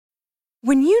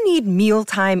When you need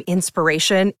mealtime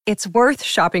inspiration, it's worth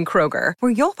shopping Kroger,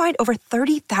 where you'll find over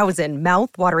 30,000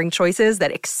 mouth-watering choices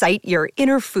that excite your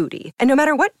inner foodie. And no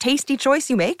matter what tasty choice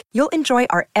you make, you'll enjoy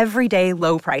our everyday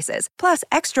low prices, plus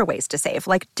extra ways to save,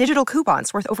 like digital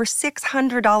coupons worth over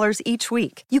 $600 each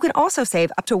week. You can also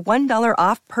save up to $1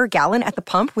 off per gallon at the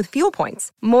pump with fuel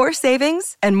points. More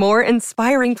savings and more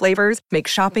inspiring flavors make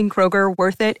shopping Kroger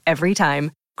worth it every time.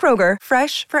 Kroger,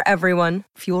 fresh for everyone.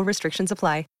 Fuel restrictions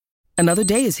apply. Another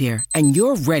day is here, and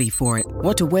you're ready for it.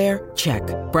 What to wear? Check.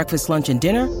 Breakfast, lunch, and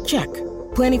dinner? Check.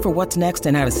 Planning for what's next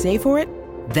and how to save for it?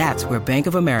 That's where Bank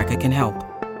of America can help.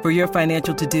 For your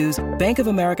financial to-dos, Bank of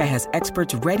America has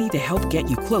experts ready to help get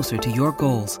you closer to your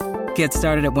goals. Get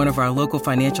started at one of our local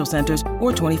financial centers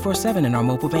or 24/7 in our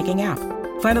mobile banking app.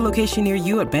 Find a location near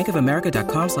you at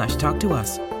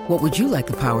bankofamerica.com/talktous. What would you like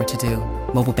the power to do?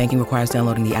 Mobile banking requires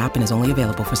downloading the app and is only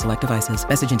available for select devices.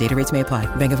 Message and data rates may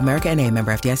apply. Bank of America N.A.,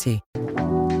 member FDIC.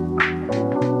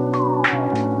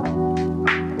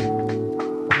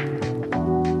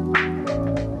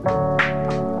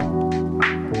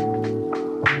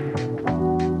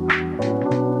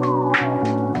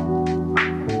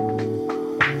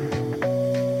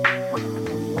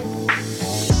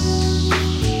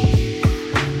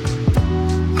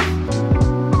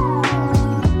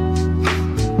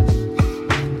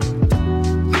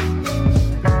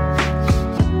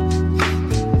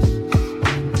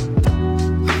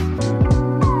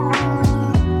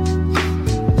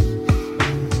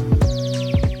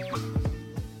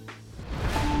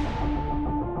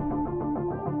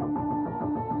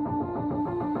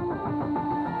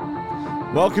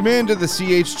 Welcome into the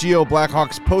CHGO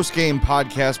Blackhawks postgame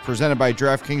podcast presented by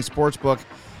DraftKings Sportsbook,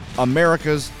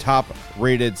 America's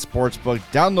top-rated sportsbook.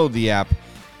 Download the app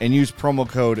and use promo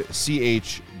code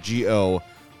CHGO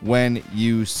when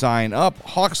you sign up.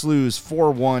 Hawks lose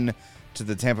 4-1 to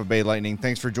the Tampa Bay Lightning.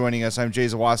 Thanks for joining us. I'm Jay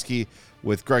Zawaski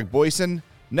with Greg Boyson.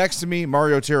 Next to me,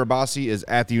 Mario Tirabassi is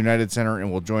at the United Center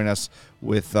and will join us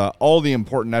with all the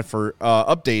important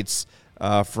updates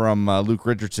from Luke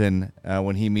Richardson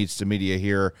when he meets the media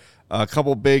here. A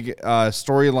couple big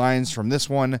storylines from this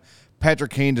one.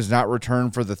 Patrick Kane does not return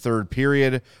for the third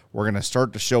period. We're going to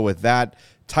start the show with that.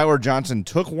 Tyler Johnson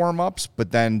took warm-ups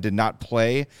but then did not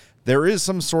play. There is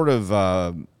some sort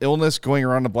of illness going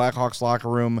around the Blackhawks locker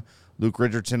room. Luke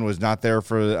Richardson was not there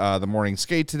for the morning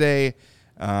skate today.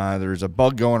 There's a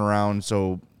bug going around,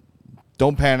 so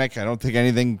don't panic. I don't think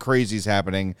anything crazy is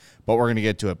happening, but we're going to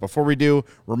get to it. Before we do,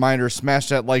 reminder, smash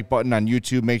that like button on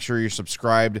YouTube. Make sure you're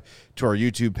subscribed to our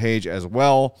YouTube page as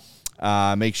well.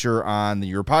 Make sure on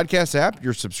your podcast app,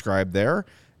 you're subscribed there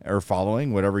or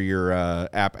following whatever your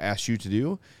app asks you to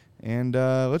do. And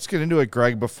let's get into it,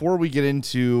 Greg. Before we get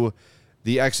into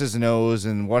the X's and O's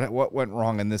and what went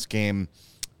wrong in this game,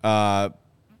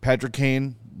 Patrick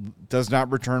Kane does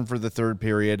not return for the third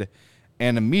period,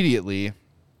 and immediately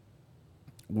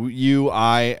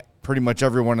I, pretty much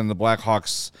everyone in the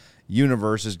Blackhawks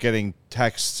universe is getting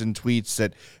texts and tweets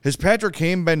that, has Patrick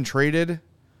Kane been traded?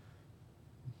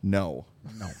 No.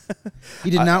 He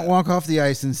did not walk off the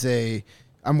ice and say,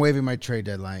 I'm waiving my trade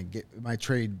deadline, get my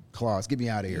trade clause, get me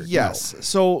out of here. Yes. No.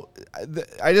 So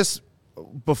I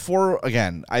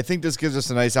think this gives us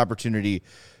a nice opportunity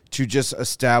to just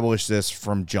establish this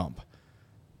from jump.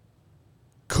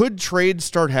 Could trades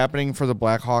start happening for the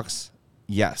Blackhawks?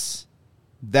 Yes.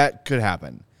 That could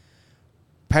happen.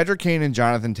 Patrick Kane and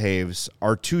Jonathan Toews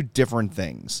are two different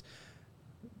things.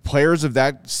 Players of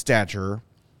that stature,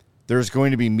 there's going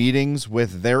to be meetings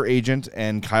with their agent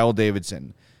and Kyle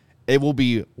Davidson. It will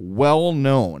be well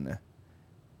known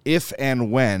if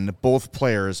and when both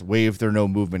players waive their no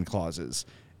movement clauses.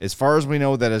 As far as we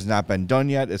know, that has not been done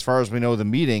yet. As far as we know, the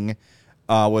meeting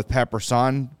with Pat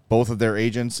Brisson, both of their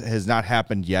agents, has not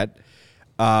happened yet.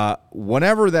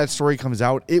 Whenever that story comes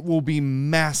out, it will be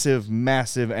massive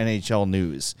NHL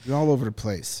news. All over the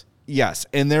place. Yes,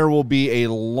 and there will be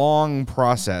a long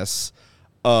process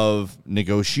of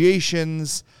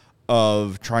negotiations,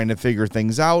 of trying to figure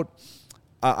things out.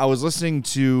 I was listening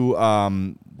to,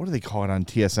 what do they call it on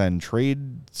TSN?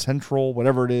 Trade Central,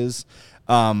 whatever it is.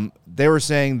 They were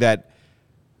saying that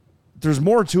there's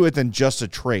more to it than just a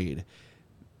trade.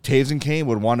 Toews and Kane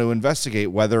would want to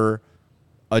investigate whether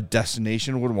a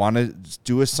destination would want to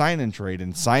do a sign-in trade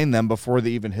and sign them before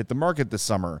they even hit the market this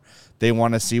summer. They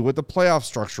want to see what the playoff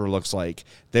structure looks like.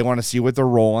 They want to see what their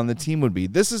role on the team would be.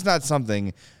 This is not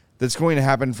something that's going to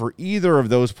happen for either of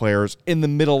those players in the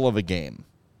middle of a game.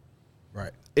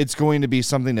 Right. It's going to be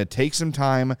something that takes some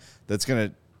time, that's going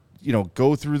to,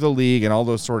 go through the league and all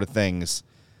those sort of things.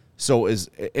 So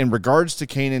in regards to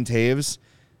Kane and Toews,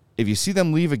 if you see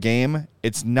them leave a game,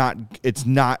 it's not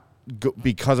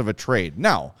because of a trade.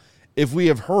 Now, if we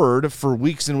have heard for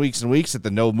weeks and weeks and weeks that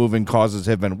the no moving clauses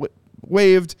have been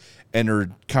waived and there are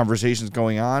conversations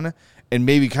going on, and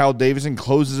maybe Kyle Davidson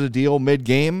closes a deal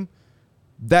mid-game,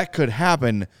 that could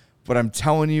happen. But I'm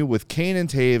telling you, with Kane and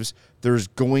Taves, there's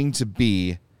going to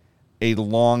be a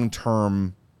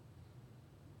long-term,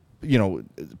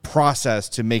 process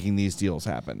to making these deals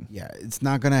happen. Yeah, it's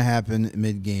not going to happen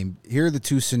mid-game. Here are the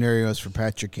two scenarios for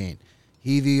Patrick Kane.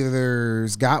 He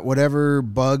either's got whatever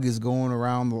bug is going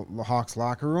around the Hawks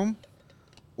locker room,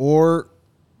 or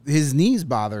his knee's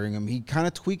bothering him. He kind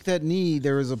of tweaked that knee.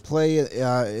 There was a play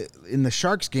in the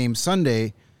Sharks game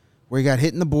Sunday where he got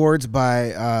hit in the boards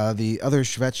by the other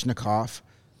Svechnikov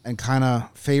and kind of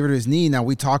favored his knee. Now,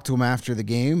 we talked to him after the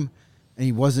game, and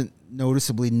he wasn't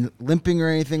noticeably limping or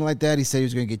anything like that. He said he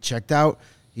was going to get checked out.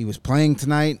 He was playing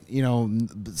tonight,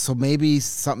 so maybe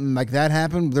something like that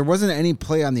happened. There wasn't any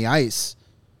play on the ice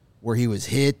where he was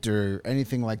hit or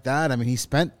anything like that. I mean, he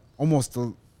spent almost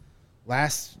the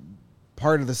last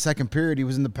part of the second period. He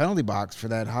was in the penalty box for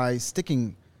that high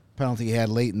sticking penalty he had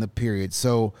late in the period.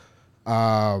 So,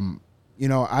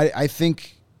 I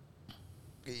think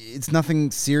it's nothing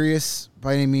serious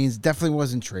by any means. Definitely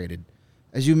wasn't traded.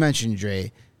 As you mentioned,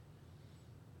 Jay,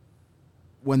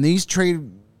 when these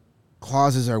trade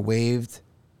clauses are waived,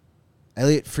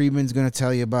 Elliot Friedman's going to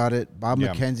tell you about it. Bob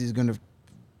McKenzie's going to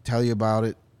tell you about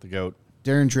it. The GOAT.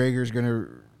 Darren Drager's going to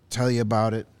tell you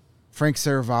about it. Frank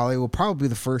Saravalli will probably be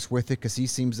the first with it because he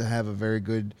seems to have a very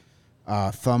good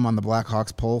thumb on the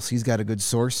Blackhawks pulse. He's got a good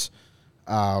source.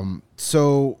 It's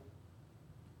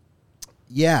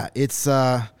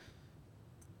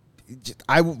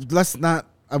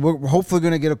we're hopefully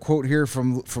going to get a quote here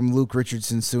from Luke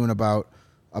Richardson soon about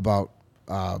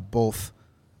both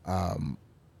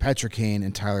Patrick Kane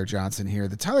and Tyler Johnson here.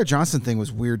 The Tyler Johnson thing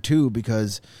was weird too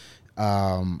because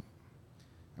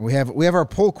we have our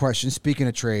poll question. Speaking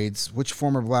of trades, which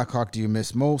former Blackhawk do you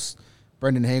miss most?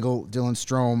 Brendan Hagel, Dylan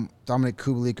Strome, Dominic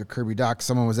Kubalik, or Kirby Dach.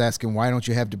 Someone was asking, why don't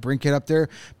you have DeBrincat up there?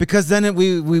 Because then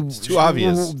it's too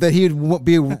obvious that he'd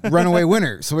be a runaway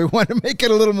winner. So we wanted to make it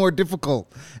a little more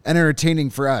difficult and entertaining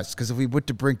for us. Because if we put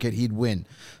DeBrincat, he'd win.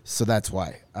 So that's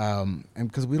why. And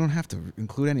because we don't have to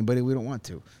include anybody we don't want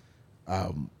to.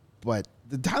 But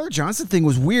the Tyler Johnson thing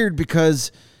was weird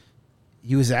because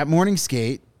he was at morning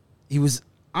skate. He was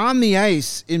on the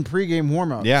ice in pregame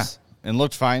warmups. Yeah, and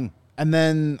looked fine. And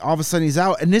then all of a sudden he's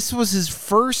out. And this was his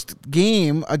first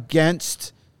game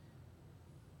against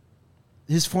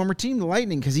his former team, the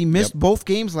Lightning, because he missed both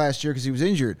games last year because he was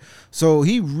injured. So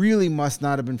he really must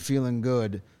not have been feeling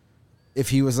good if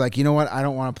he was like, you know what, I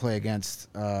don't want to play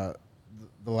against the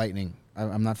Lightning.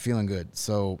 I'm not feeling good.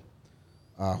 So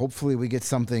hopefully we get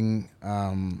something,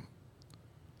 a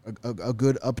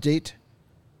good update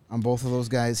on both of those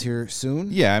guys here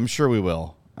soon. Yeah, I'm sure we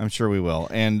will.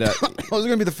 And those are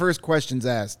going to be the first questions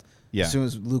asked as soon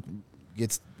as Luke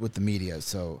gets with the media.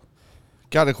 So,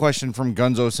 got a question from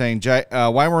Gunzo saying,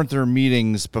 why weren't there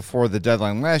meetings before the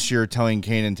deadline last year telling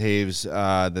Kane and Taves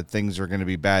that things are going to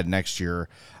be bad next year?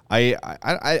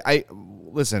 I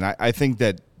listen, I think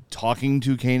that talking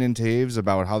to Kane and Taves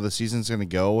about how the season's going to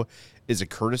go is a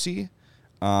courtesy.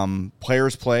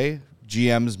 Players play,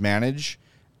 GMs manage,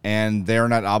 and they're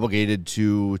not obligated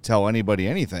to tell anybody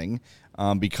anything.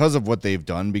 Because of what they've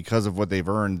done, because of what they've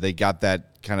earned, they got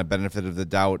that kind of benefit of the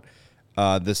doubt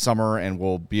this summer and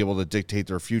will be able to dictate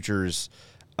their futures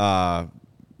as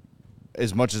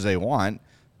much as they want.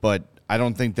 But I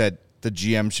don't think that the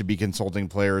GM should be consulting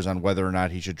players on whether or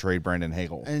not he should trade Brandon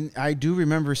Hagel. And I do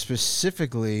remember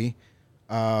specifically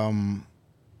when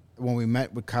we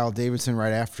met with Kyle Davidson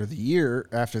right after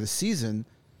the season,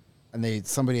 and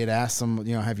somebody had asked him,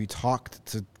 have you talked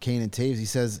to Kane and Taves? He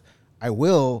says, I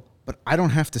will, but I don't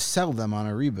have to sell them on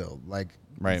a rebuild.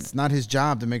 It's not his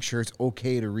job to make sure it's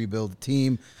okay to rebuild the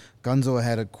team. Gunzo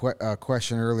had a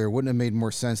question earlier. Wouldn't it have made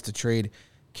more sense to trade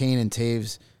Kane and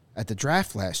Taves at the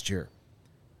draft last year?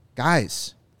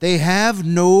 Guys, they have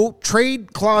no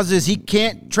trade clauses. He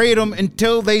can't trade them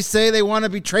until they say they want to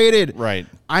be traded. Right.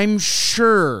 I'm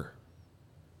sure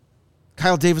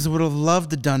Kyle Davidson would have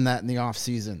loved to have done that in the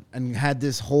offseason and had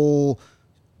this whole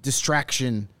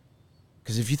distraction.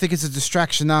 Because if you think it's a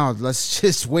distraction now, let's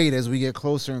just wait as we get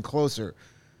closer and closer.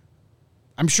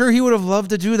 I'm sure he would have loved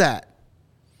to do that.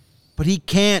 But he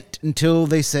can't until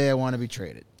they say, I want to be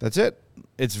traded. That's it.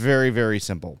 It's very, very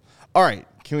simple. All right.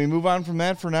 Can we move on from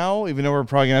that for now, even though we're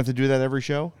probably going to have to do that every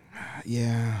show?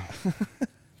 Yeah.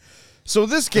 So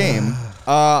this game,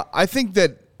 I think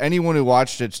that anyone who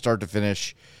watched it start to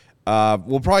finish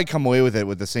will probably come away with it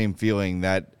with the same feeling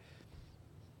that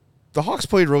the Hawks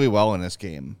played really well in this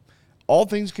game. All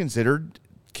things considered,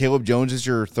 Caleb Jones is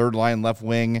your third line left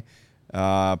wing.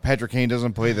 Patrick Kane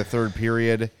doesn't play the third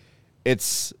period.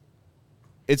 It's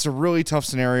a really tough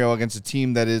scenario against a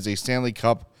team that is a Stanley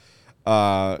Cup.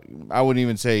 I wouldn't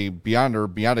even say beyond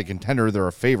a contender. They're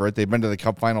a favorite. They've been to the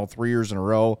Cup final 3 years in a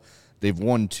row. They've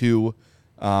won 2.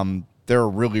 They're a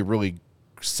really, really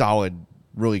solid,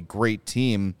 really great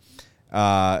team,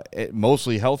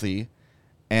 mostly healthy.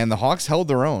 And the Hawks held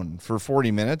their own for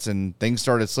 40 minutes, and things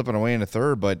started slipping away in the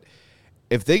third. But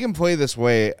if they can play this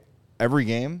way every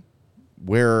game,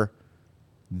 where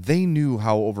they knew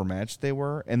how overmatched they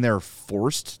were and they're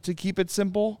forced to keep it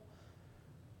simple,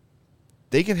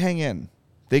 they can hang in.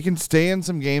 They can stay in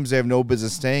some games they have no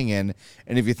business staying in.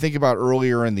 And if you think about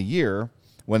earlier in the year,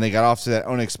 when they got off to that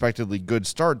unexpectedly good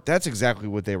start, that's exactly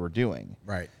what they were doing.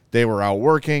 Right. They were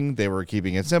outworking. They were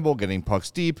keeping it simple, getting pucks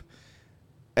deep.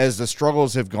 As the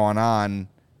struggles have gone on,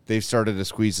 they've started to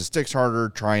squeeze the sticks harder,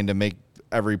 trying to make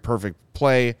every perfect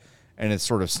play, and it's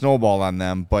sort of snowballed on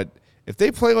them. But if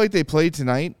they play like they played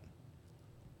tonight,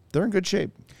 they're in good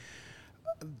shape.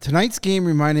 Tonight's game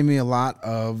reminded me a lot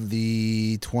of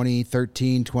the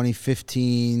 2013,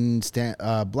 2015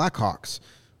 Blackhawks,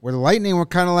 where the Lightning were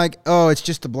kind of like, oh, it's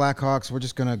just the Blackhawks. We're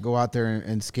just going to go out there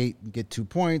and skate and get 2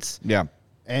 points. Yeah.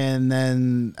 And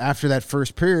then after that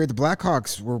first period, the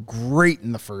Blackhawks were great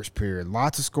in the first period.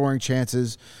 Lots of scoring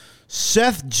chances.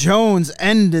 Seth Jones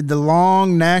ended the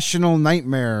long national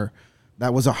nightmare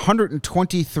that was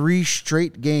 123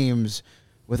 straight games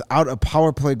without a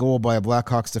power play goal by a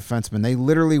Blackhawks defenseman. They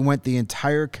literally went the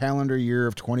entire calendar year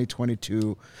of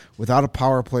 2022 without a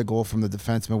power play goal from the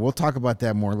defenseman. We'll talk about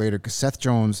that more later because Seth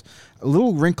Jones, a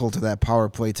little wrinkle to that power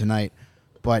play tonight.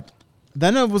 But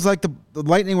then it was like the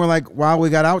Lightning were like, wow, we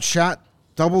got outshot,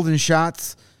 doubled in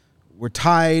shots. We're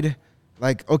tied.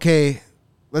 Like, okay,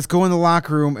 let's go in the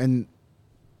locker room and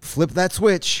flip that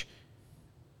switch.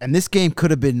 And this game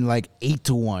could have been like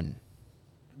 8-1.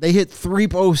 They hit 3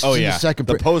 posts in the second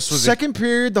period. Second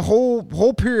period, the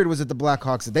whole period was at the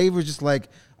Blackhawks. They were just like,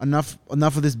 enough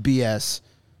of this BS.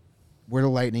 We're the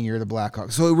Lightning, you're the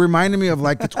Blackhawks. So it reminded me of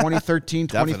like the 2013,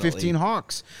 2015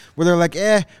 Hawks, where they're like,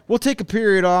 we'll take a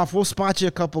period off, we'll spot you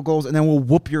a couple goals, and then we'll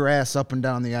whoop your ass up and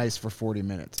down the ice for 40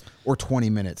 minutes or 20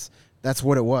 minutes. That's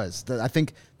what it was. I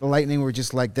think the Lightning were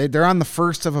just like, they're on the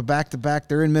first of a back-to-back.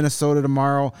 They're in Minnesota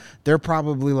tomorrow. They're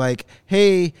probably like,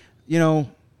 hey,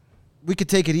 we could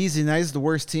take it easy. Now, this is the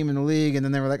worst team in the league. And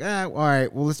then they were like, all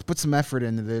right, well, let's put some effort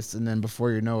into this. And then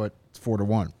before you know it, it's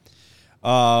 4-1.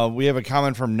 We have a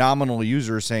comment from Nominal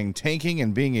User saying tanking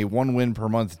and being a 1 win per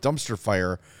month dumpster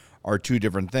fire are two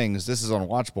different things. This is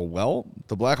unwatchable. Well,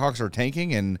 the Blackhawks are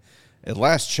tanking, and at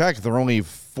last check, they're only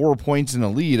 4 points in the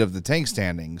lead of the tank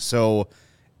standing. So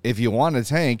if you want to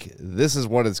tank, this is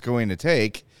what it's going to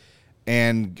take.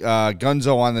 And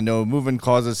Gunzo on the no movement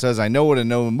clause says, I know what a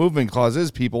no movement clause is,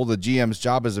 people. The GM's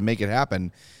job is to make it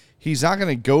happen. He's not going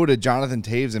to go to Jonathan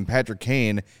Toews and Patrick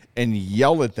Kane and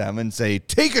yell at them and say,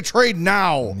 take a trade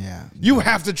now. Yeah. You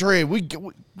have to trade.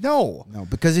 No,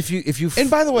 because if you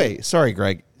and by the way, sorry,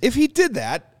 Greg, if he did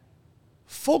that,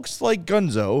 folks like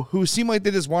Gunzo, who seem like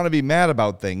they just want to be mad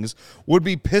about things, would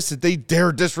be pissed that they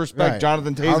dare disrespect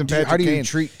Jonathan Toews and Patrick Kane. How do you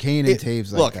treat Kane and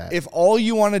Toews like that? Look, if all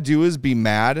you want to do is be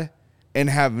mad and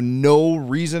have no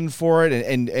reason for it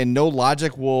and no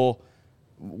logic will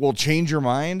change your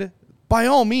mind, by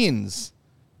all means,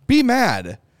 be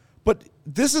mad. But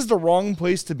this is the wrong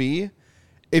place to be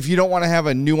if you don't want to have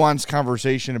a nuanced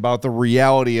conversation about the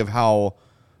reality of how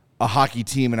a hockey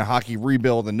team and a hockey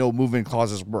rebuild and no movement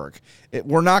clauses work.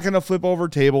 We're not going to flip over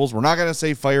tables. We're not going to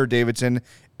say fire Davidson.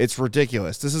 It's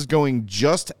ridiculous. This is going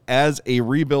just as a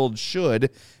rebuild should.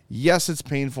 Yes, it's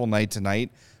painful night to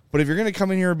night, but if you're going to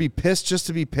come in here and be pissed just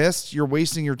to be pissed, you're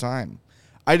wasting your time.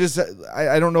 I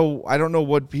don't know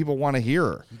what people want to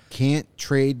hear. You can't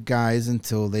trade guys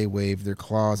until they waive their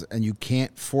clause, and you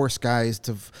can't force guys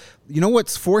to. You know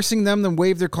what's forcing them to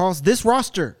waive their clause? This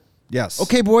roster. Yes.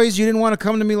 Okay, boys, you didn't want to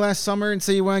come to me last summer and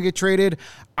say you want to get traded.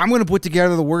 I'm going to put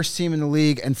together the worst team in the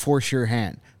league and force your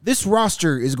hand. This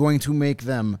roster is going to make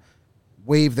them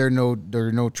waive their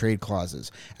no trade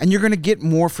clauses, and you're going to get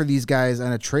more for these guys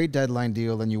on a trade deadline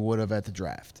deal than you would have at the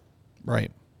draft.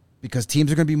 Right. Because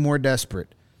teams are going to be more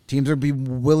desperate. Teams are going to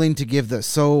be willing to give this.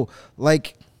 So,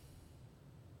 like,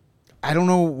 I don't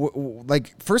know.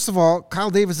 Like, first of all, Kyle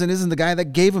Davidson isn't the guy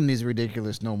that gave him these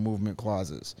ridiculous no movement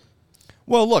clauses.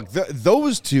 Well, look,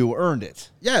 those two earned it.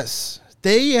 Yes.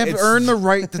 They have earned the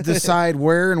right to decide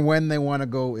where and when they want to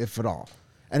go, if at all.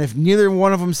 And if neither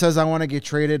one of them says, I want to get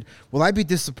traded, will I be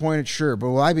disappointed? Sure. But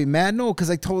will I be mad? No, because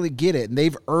I totally get it. And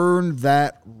they've earned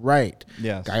that right.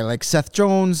 Yes. Guy like Seth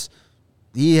Jones,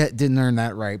 He didn't earn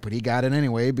that right, but he got it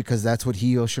anyway because that's what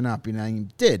Hio Shanapian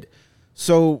did.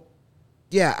 So,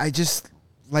 yeah,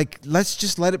 let's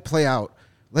just let it play out.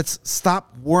 Let's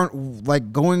stop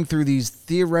going through these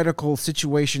theoretical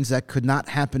situations that could not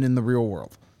happen in the real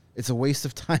world. It's a waste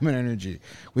of time and energy.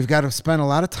 We've got to spend a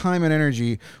lot of time and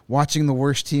energy watching the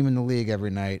worst team in the league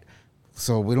every night,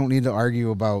 so we don't need to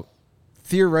argue about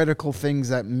theoretical things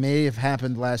that may have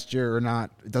happened last year or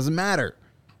not. It doesn't matter.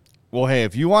 Well, hey,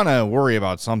 if you want to worry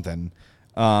about something,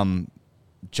 Jonathan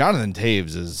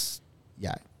Toews is...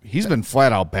 Yeah. He's been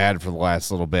flat out bad for the last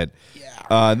little bit.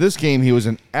 Yeah. This game, he was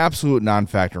an absolute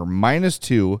non-factor,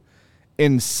 -2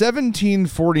 in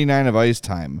 17:49 of ice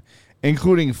time,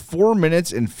 including 4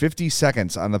 minutes and 50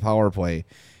 seconds on the power play.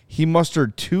 He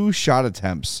mustered 2 shot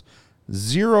attempts,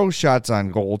 0 shots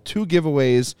on goal, 2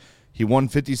 giveaways. He won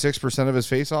 56% of his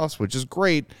faceoffs, which is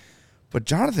great. But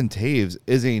Jonathan Toews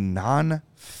is a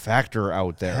non-factor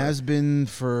out there. Has been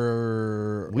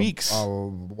for weeks. A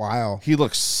while. He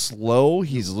looks slow.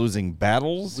 He's losing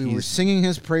battles. We were singing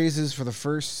his praises for the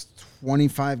first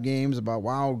 25 games about,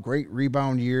 wow, great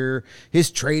rebound year.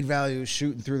 His trade value is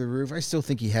shooting through the roof. I still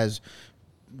think he has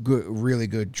really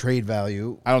good trade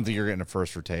value. I don't think you're getting a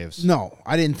first for Toews. No,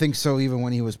 I didn't think so even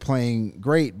when he was playing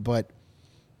great. But,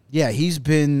 yeah, he's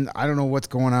been – I don't know what's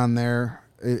going on there.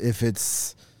 If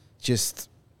it's just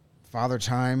father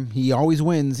time. He always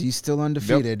wins. He's still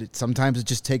undefeated. Yep. Sometimes it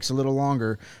just takes a little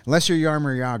longer, unless you're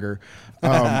Jaromir Jagr.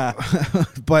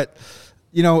 But,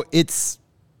 you know,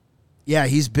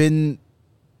 he's been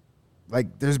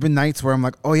like, there's been nights where I'm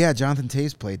like, oh, yeah, Jonathan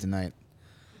Toews played tonight.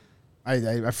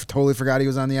 I totally forgot he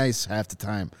was on the ice half the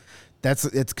time.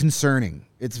 It's concerning.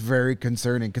 It's very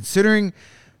concerning, considering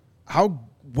how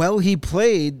well he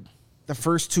played the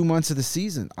first 2 months of the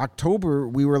season. October,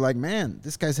 we were like, man,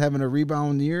 this guy's having a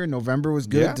rebound year. November was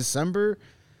good. Yeah. December,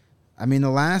 I mean, the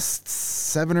last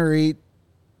 7 or 8,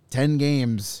 10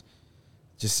 games,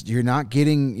 just you're not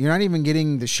even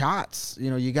getting the shots.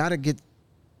 You know, you got to get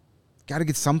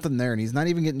something there, and he's not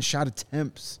even getting shot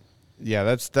attempts. Yeah,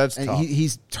 that's tough.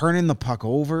 He's turning the puck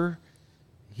over.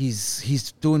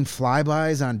 He's doing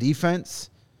flybys on defense.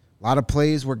 A lot of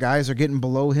plays where guys are getting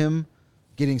below him,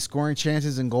 getting scoring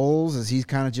chances and goals as he's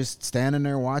kind of just standing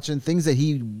there watching, things that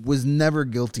he was never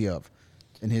guilty of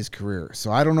in his career.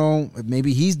 So I don't know.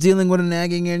 Maybe he's dealing with a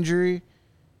nagging injury.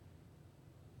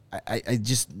 I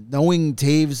just, knowing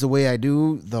Toews the way I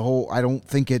do, I don't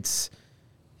think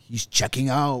he's checking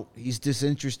out. He's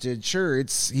disinterested. Sure,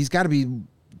 he's got to be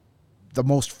the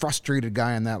most frustrated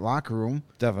guy in that locker room.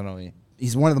 Definitely.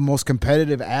 He's one of the most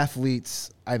competitive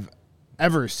athletes I've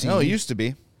ever seen. No, he used to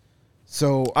be.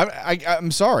 So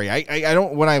I'm sorry. I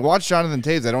don't. When I watch Jonathan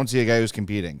Toews, I don't see a guy who's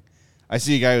competing. I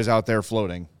see a guy who's out there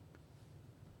floating.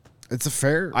 It's a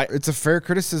fair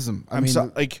criticism.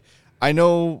 I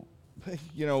know,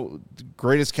 you know,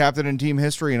 greatest captain in team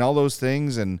history and all those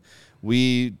things, and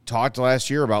we talked last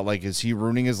year about, like, is he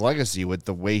ruining his legacy with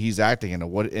the way he's acting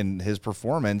and in his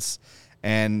performance?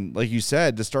 And like you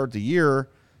said, to start the year,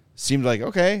 seemed like,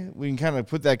 okay, we can kind of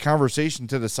put that conversation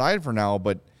to the side for now,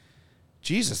 but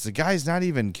Jesus, the guy's not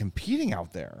even competing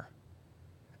out there.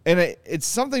 And it's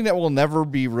something that will never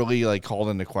be really, like, called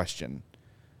into question,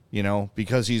 you know,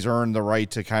 because he's earned the right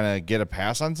to kind of get a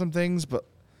pass on some things. But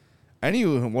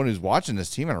anyone who's watching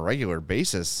this team on a regular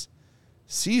basis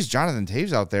sees Jonathan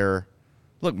Toews out there.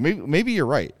 Look, maybe you're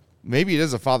right. Maybe it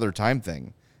is a father time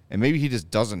thing, and maybe he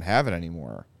just doesn't have it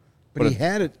anymore. But he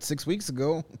had it 6 weeks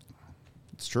ago.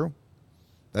 It's true.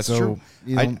 That's true.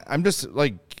 You know, I'm just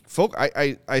like,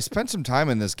 I spent some time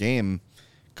in this game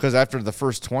because after the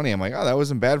first 20, I'm like, oh, that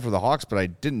wasn't bad for the Hawks, but I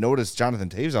didn't notice Jonathan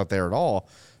Toews out there at all.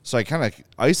 So I kind of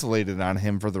isolated on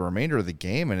him for the remainder of the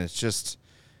game, and it's just,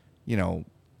 you know,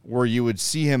 where you would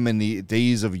see him in the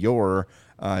days of yore,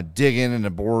 digging into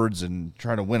boards and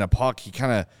trying to win a puck. He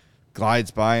kind of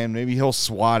glides by, and maybe he'll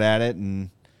swat at it, and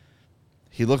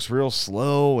he looks real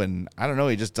slow, and I don't know,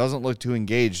 he just doesn't look too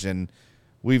engaged. And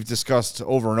we've discussed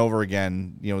over and over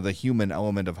again, you know, the human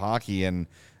element of hockey and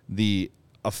the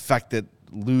effect that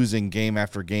losing game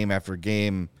after game after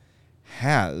game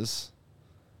has.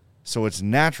 So it's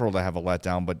natural to have a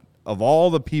letdown, but of all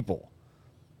the people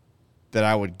that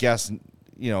I would guess,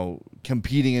 you know,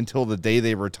 competing until the day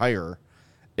they retire,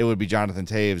 it would be Jonathan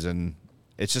Toews, and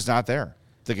it's just not there.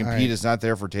 The compete is not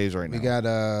there for Toews right now. We got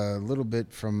a little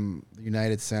bit from the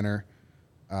United Center.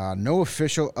 No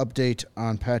official update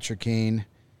on Patrick Kane,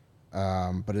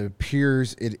 but it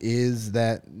appears it is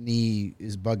that knee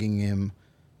is bugging him.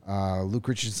 Luke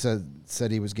Richardson said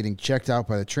he was getting checked out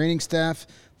by the training staff.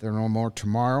 There are no more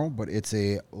tomorrow, but it's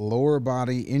a lower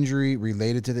body injury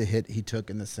related to the hit he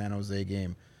took in the San Jose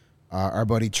game. our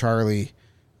buddy Charlie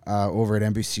over at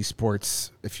NBC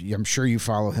Sports. I'm sure you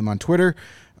follow him on Twitter.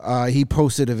 He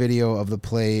posted a video of the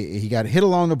play. He got hit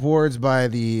along the boards by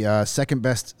the second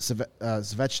best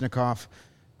Svechnikov,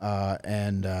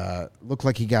 and looked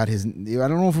like he got his. I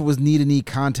don't know if it was knee-to-knee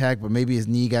contact, but maybe his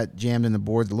knee got jammed in the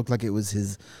boards. It looked like it was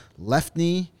his left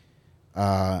knee.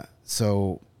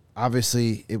 So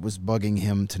obviously it was bugging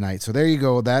him tonight. So there you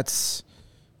go. That's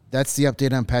the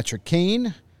update on Patrick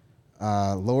Kane.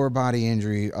 Lower body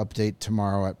injury update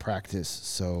tomorrow at practice.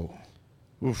 So.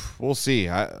 Oof, we'll see.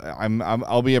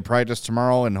 I'll be at practice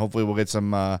tomorrow, and hopefully we'll get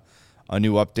some a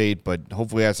new update. But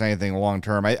hopefully that's anything long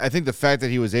term. I think the fact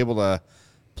that he was able to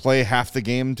play half the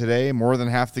game today, more than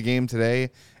half the game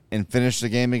today, and finish the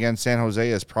game against San Jose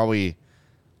is probably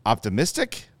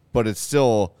optimistic, but it's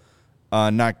still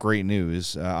not great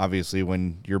news. Obviously,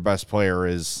 when your best player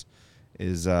is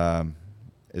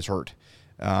hurt.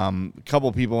 A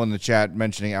couple people in the chat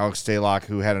mentioning Alex Stalock,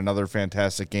 who had another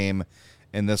fantastic game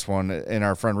in this one, and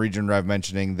our friend Region Rev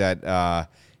mentioning that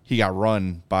he got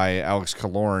run by Alex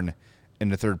Killorn in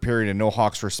the third period, and no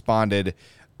Hawks responded.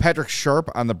 Patrick Sharp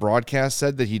on the broadcast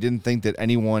said that he didn't think that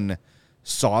anyone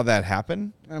saw that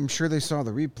happen. I'm sure they saw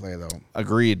the replay, though.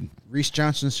 Agreed. Reese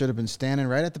Johnson should have been standing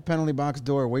right at the penalty box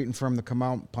door waiting for him to come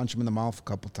out and punch him in the mouth a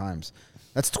couple times.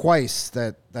 That's twice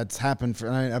that's happened.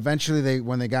 Eventually,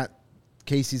 when they got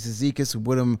Casey Cizikas,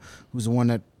 who's the one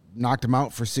that knocked him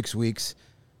out for 6 weeks,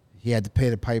 he had to pay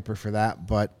the piper for that,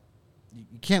 but you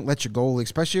can't let your goalie,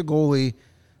 especially a goalie.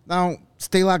 Now,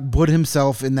 Stalock put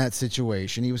himself in that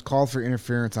situation. He was called for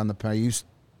interference on the penalty. You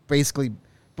basically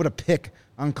put a pick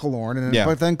on Killorn,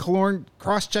 but then Killorn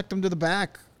cross-checked him to the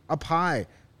back, up high.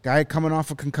 Guy coming off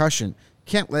a concussion.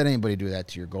 Can't let anybody do that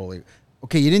to your goalie.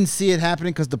 Okay, you didn't see it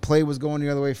happening because the play was going the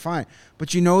other way, fine. But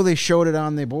they showed it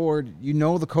on the board.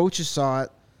 The coaches saw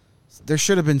it. There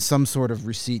should have been some sort of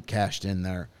receipt cashed in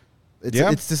there.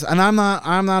 It's just, and I'm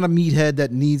not a meathead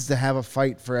that needs to have a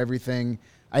fight for everything.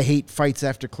 I hate fights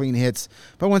after clean hits.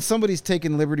 But when somebody's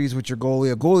taking liberties with your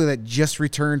goalie, a goalie that just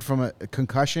returned from a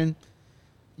concussion,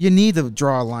 you need to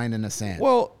draw a line in the sand.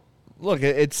 Well, look,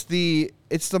 it's the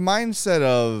mindset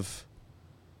of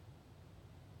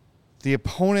the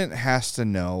opponent has to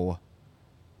know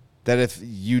that if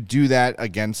you do that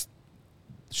against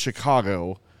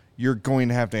Chicago, you're going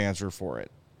to have to answer for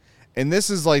it. And this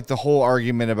is like the whole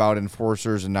argument about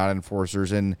enforcers and not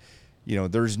enforcers. And,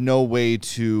 there's no way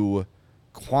to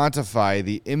quantify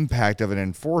the impact of an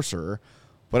enforcer.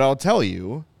 But I'll tell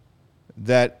you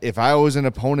that if I was an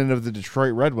opponent of the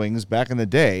Detroit Red Wings back in the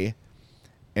day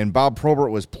and Bob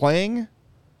Probert was playing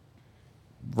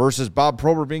versus Bob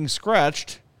Probert being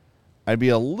scratched, I'd be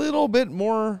a little bit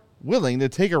more willing to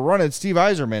take a run at Steve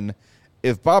Yzerman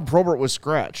if Bob Probert was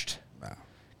scratched.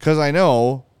 Because I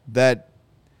know that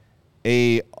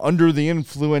a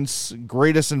under-the-influence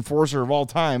greatest enforcer of all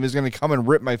time is going to come and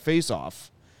rip my face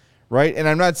off, right? And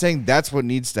I'm not saying that's what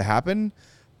needs to happen,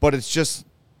 but it's just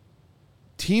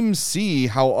teams see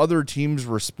how other teams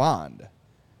respond.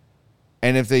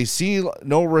 And if they see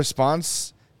no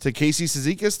response to Casey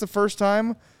Cizikas the first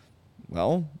time,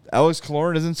 well, Alex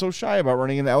Killorn isn't so shy about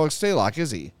running into Alex Stalock,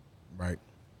 is he? Right.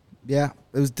 Yeah,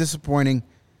 it was disappointing.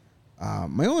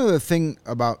 My only other thing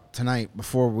about tonight,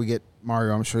 before we get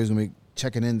Mario, I'm sure he's going to be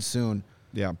checking in soon.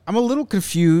 Yeah. I'm a little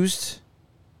confused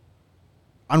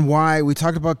on why we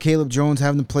talked about Caleb Jones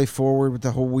having to play forward with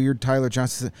the whole weird Tyler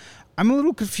Johnson. I'm a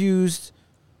little confused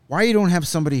why you don't have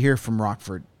somebody here from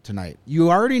Rockford tonight.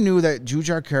 You already knew that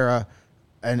Jujhar Khaira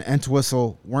and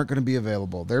Entwistle weren't going to be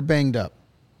available. They're banged up.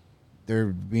 They're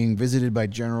being visited by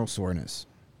general soreness.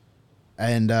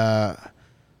 And then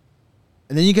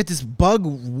you get this bug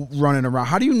running around.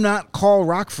 How do you not call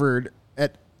Rockford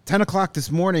at 10 o'clock this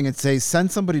morning and say,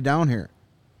 send somebody down here?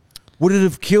 Would it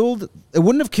have killed? It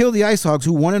wouldn't have killed the Ice Hogs,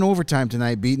 who won in overtime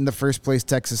tonight, beating the first-place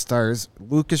Texas Stars.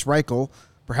 Lucas Reichel,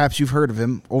 perhaps you've heard of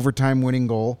him, overtime winning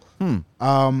goal.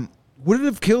 Would it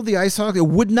have killed the Ice Hogs? It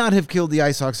would not have killed the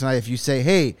Ice Hogs tonight if you say,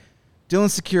 hey, Dylan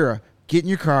Sikura, get in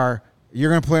your car. You're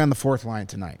going to play on the fourth line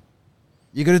tonight.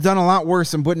 You could have done a lot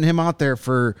worse than putting him out there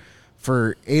for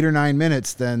 8 or 9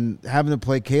 minutes than having to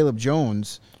play Caleb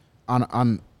Jones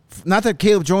on not that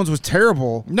Caleb Jones was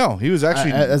terrible. No, he was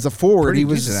actually as a forward. He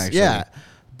was decent, actually. Yeah,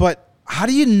 but how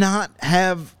do you not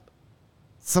have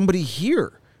somebody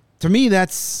here? To me,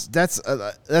 that's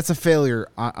a failure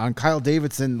on Kyle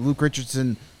Davidson, Luke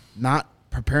Richardson not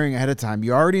preparing ahead of time.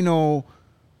 You already know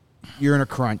you're in a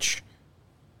crunch.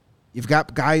 You've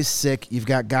got guys sick. You've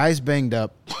got guys banged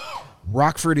up.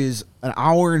 Rockford is an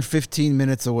hour and 15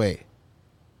 minutes away.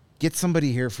 Get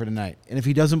somebody here for tonight. And if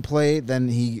he doesn't play, then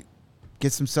he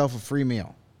gets himself a free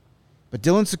meal. But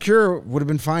Dylan Secura would have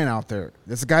been fine out there.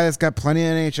 That's a guy that's got plenty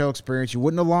of NHL experience. You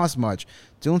wouldn't have lost much.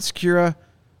 Dylan Secura,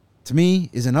 to me,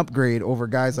 is an upgrade over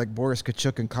guys like Boris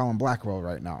Kachuk and Colin Blackwell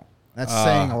right now. That's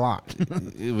saying a lot.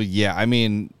 Yeah, I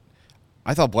mean,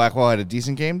 I thought Blackwell had a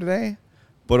decent game today,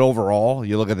 but overall,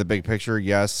 you look at the big picture,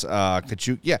 yes,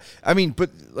 Kachuk, yeah. I mean, but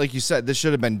like you said, this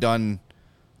should have been done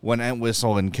when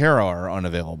Entwistle and Kara are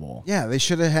unavailable. Yeah, they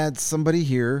should have had somebody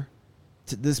here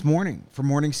this morning for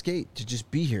morning skate to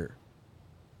just be here.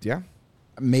 Yeah.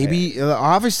 Maybe,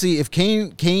 obviously, if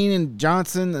Kane and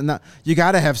Johnson, you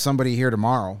got to have somebody here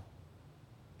tomorrow.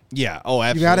 Yeah. Oh,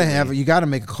 absolutely. You got to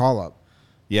make a call up.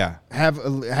 Yeah. Have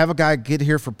a guy get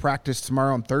here for practice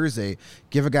tomorrow and Thursday.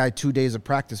 Give a guy 2 days of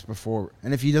practice before,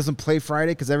 and if he doesn't play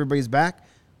Friday because everybody's back,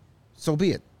 so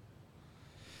be it.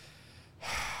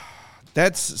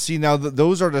 Now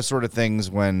those are the sort of things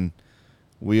when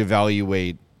we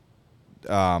evaluate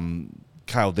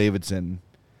Kyle Davidson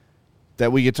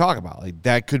that we could talk about. Like,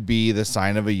 that could be the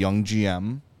sign of a young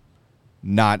GM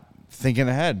not thinking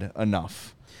ahead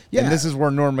enough. Yeah. And this is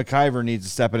where Norm McIver needs to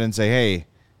step in and say, hey,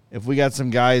 if we got some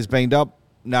guys banged up,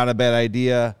 not a bad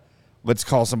idea. Let's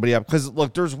call somebody up. Because,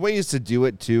 look, there's ways to do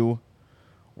it, too,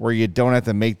 where you don't have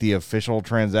to make the official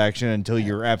transaction until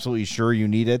you're absolutely sure you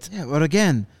need it. Yeah, but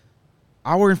again,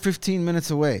 hour and 15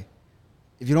 minutes away.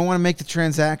 If you don't want to make the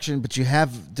transaction, but you have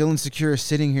Dylan Secura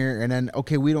sitting here, and then,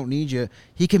 okay, we don't need you,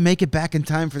 he can make it back in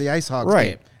time for the Ice Hogs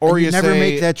game. Or you never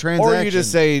make that transaction. Or you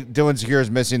just say Dylan Secura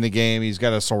is missing the game. He's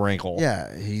got a sore ankle.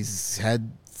 Yeah, he's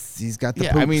got the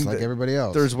poops like everybody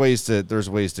else. There's ways to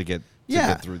get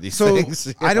through these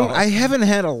things. I haven't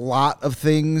had a lot of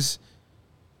things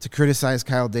to criticize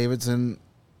Kyle Davidson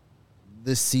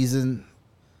this season.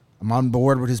 I'm on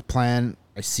board with his plan.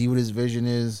 I see what his vision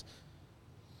is,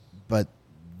 but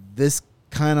this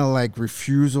kind of like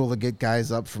refusal to get guys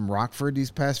up from Rockford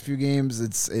these past few games,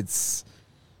 it's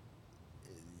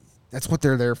that's what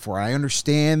they're there for. I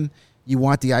understand you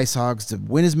want the Ice Hogs to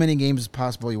win as many games as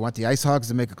possible. You want the Ice Hogs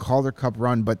to make a Calder Cup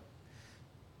run, but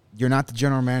you're not the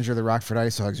general manager of the Rockford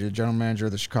Ice Hogs. You're the general manager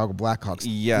of the Chicago Blackhawks.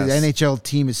 Yes. The NHL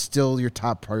team is still your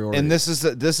top priority. And this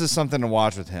is something to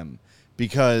watch with him,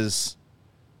 because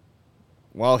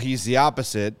while he's the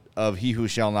opposite of he who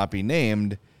shall not be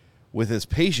named with his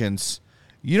patience,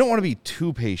 you don't want to be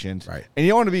too patient. Right. And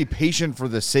you don't want to be patient for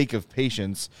the sake of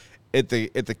patience at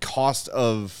the cost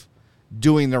of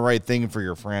doing the right thing for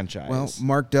your franchise. Well,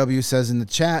 Mark W. says in the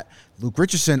chat, Luke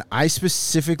Richardson, I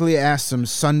specifically asked him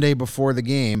Sunday before the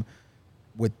game,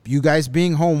 with you guys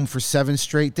being home for 7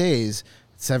 straight days,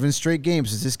 7 straight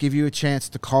games, does this give you a chance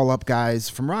to call up guys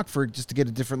from Rockford just to get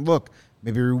a different look?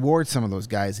 Maybe reward some of those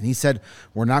guys. And he said,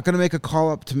 we're not going to make a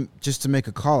call up just to make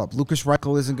a call up. Lucas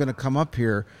Reichel isn't going to come up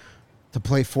here to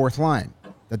play fourth line.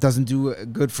 That doesn't do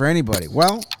good for anybody.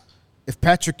 Well, if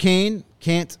Patrick Kane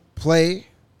can't play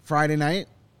Friday night,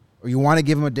 or you want to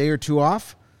give him a day or two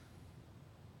off,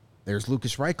 there's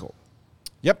Lucas Reichel.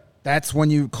 Yep. That's when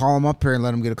you call him up here and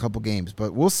let him get a couple games.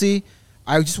 But we'll see.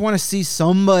 I just want to see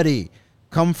somebody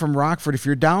come from Rockford. If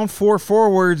you're down 4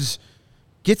 forwards,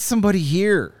 get somebody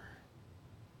here.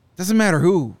 Doesn't matter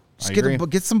who. Just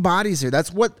get some bodies here.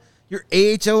 That's what your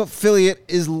AHL affiliate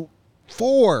is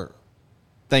for.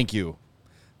 Thank you.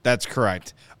 That's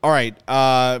correct. All right.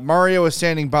 Mario is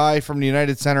standing by from the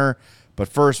United Center. But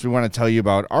first, we want to tell you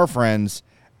about our friends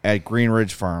at Green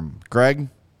Ridge Farm. Greg,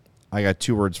 I got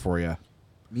 2 words for you.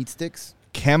 Meat sticks?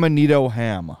 Caminito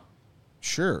ham.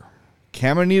 Sure.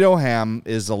 Caminito ham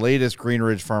is the latest Green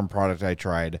Ridge Farm product I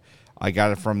tried. I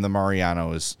got it from the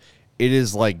Marianos. It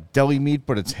is like deli meat,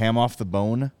 but it's ham off the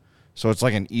bone. So it's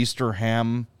like an Easter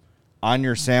ham on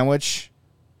your sandwich.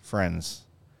 Friends,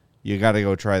 you got to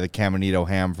go try the Caminito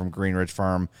ham from Green Ridge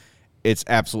Farm. It's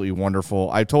absolutely wonderful.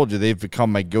 I told you, they've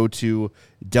become my go-to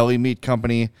deli meat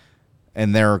company,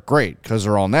 and they're great because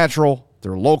they're all natural,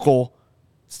 they're local.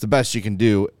 It's the best you can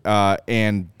do.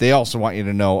 And they also want you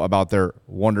to know about their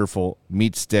wonderful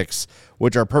meat sticks,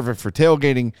 which are perfect for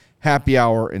tailgating, happy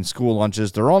hour, and school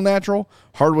lunches. They're all natural,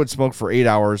 hardwood smoked for 8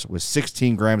 hours with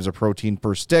 16 grams of protein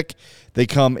per stick. They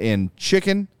come in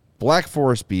chicken, black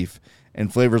forest beef,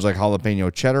 and flavors like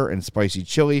jalapeno cheddar and spicy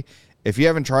chili. If you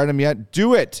haven't tried them yet,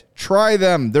 do it. Try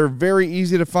them. They're very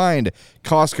easy to find.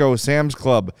 Costco, Sam's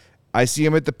Club. I see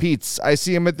them at the Pete's. I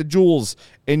see them at the Jewels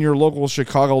in your local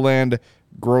Chicagoland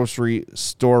grocery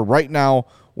store right now.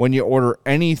 When you order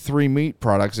any 3 meat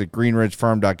products at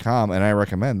greenridgefarm.com, and I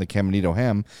recommend the Caminito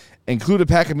ham, include a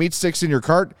pack of meat sticks in your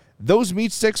cart. Those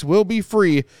meat sticks will be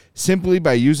free simply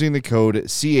by using the code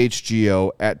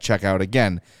CHGO at checkout.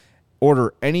 Again,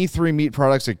 order any 3 meat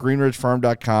products at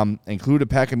greenridgefarm.com, include a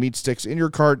pack of meat sticks in your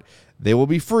cart. They will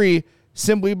be free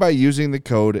simply by using the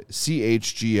code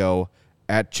CHGO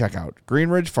at checkout. Green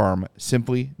Ridge Farm,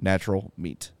 simply natural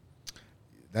meat.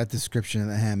 That description of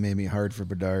the ham made me hard for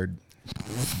Bedard.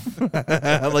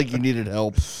 Like you needed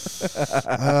help.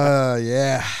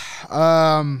 Yeah.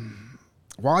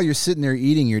 While you're sitting there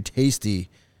eating your tasty,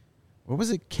 what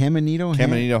was it? Caminito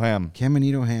ham? Caminito ham.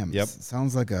 Caminito ham. Yep.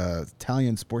 Sounds like a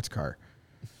Italian sports car.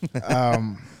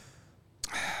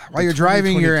 While you're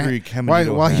driving your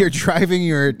you're driving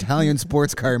your Italian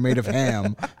sports car made of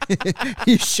ham,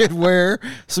 you should wear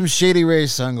some Shady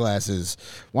Rays sunglasses.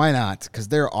 Why not? Because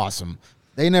they're awesome.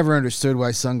 They never understood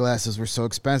why sunglasses were so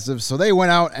expensive, so they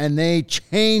went out and they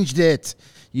changed it.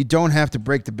 You don't have to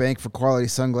break the bank for quality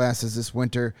sunglasses this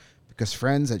winter because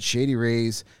friends at Shady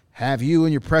Rays have you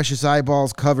and your precious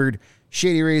eyeballs covered.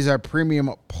 Shady Rays are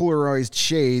premium polarized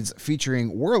shades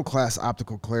featuring world-class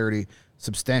optical clarity,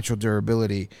 substantial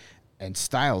durability, and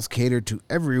styles catered to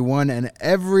everyone and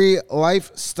every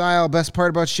lifestyle. Best part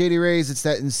about Shady Rays, it's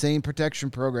that insane protection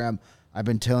program I've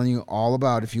been telling you all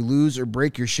about. If you lose or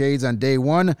break your shades on day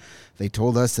one, they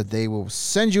told us that they will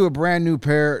send you a brand new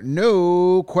pair,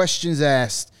 no questions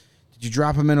asked. Did you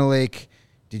drop them in a lake?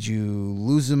 Did you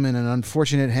lose them in an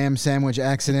unfortunate ham sandwich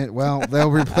accident? Well, they'll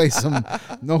replace them,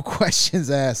 no questions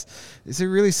asked. Is there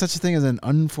really such a thing as an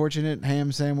unfortunate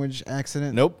ham sandwich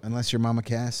accident? Nope. Unless you're Mama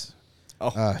Cass.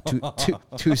 Oh.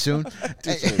 Too soon.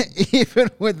 Even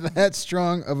with that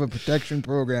strong of a protection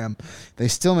program, they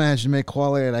still managed to make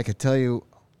quality. And I could tell you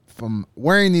from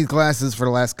wearing these glasses for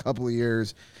the last couple of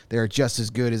years, they are just as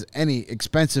good as any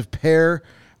expensive pair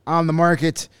on the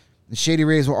market. The Shady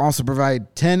Rays will also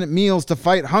provide 10 meals to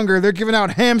fight hunger. They're giving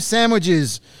out ham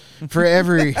sandwiches for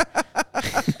every...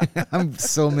 I'm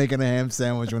so making a ham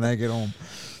sandwich when I get home.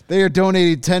 They are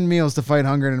donating 10 meals to fight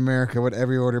hunger in America with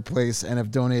every order placed and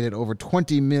have donated over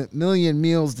 20 million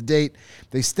meals to date.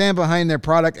 They stand behind their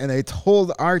product, and they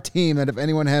told our team that if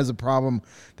anyone has a problem,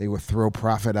 they will throw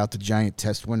profit out the giant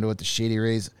test window at the Shady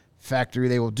Rays factory.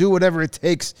 They will do whatever it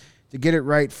takes to get it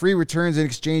right. Free returns and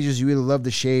exchanges. You either love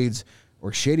the shades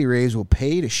or Shady Rays will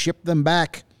pay to ship them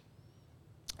back.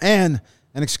 And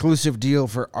an exclusive deal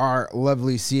for our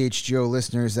lovely CHGO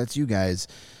listeners. That's you guys.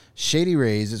 Shady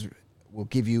Rays will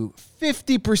give you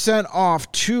 50% off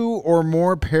 2 or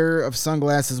more pair of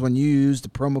sunglasses when you use the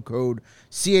promo code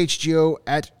CHGO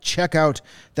at checkout.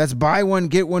 That's buy one,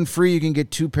 get one free. You can get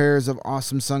 2 pairs of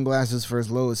awesome sunglasses for as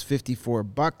low as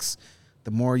 $54.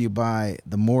 The more you buy,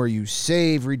 the more you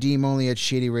save. Redeem only at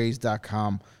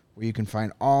ShadyRays.com, where you can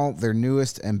find all their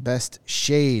newest and best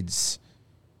shades.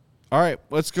 All right,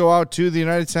 let's go out to the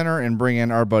United Center and bring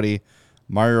in our buddy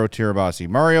Mario Tirabassi.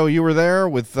 Mario, you were there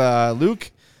with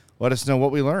Luke. Let us know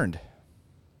what we learned.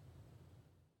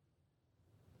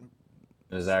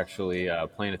 Is actually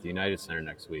playing at the United Center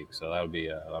next week, so that'll be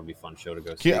a fun show to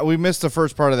go see. Yeah, we missed the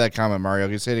first part of that comment, Mario.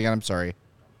 Can you say it again? I'm sorry.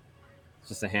 It's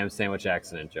just a ham sandwich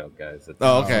accident joke, guys.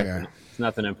 Okay. It's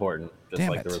nothing important, just Damn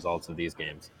like it. the results of these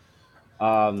games.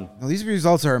 Well, these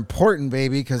results are important,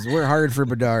 baby, because we're hard for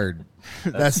Bedard.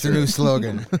 That's the new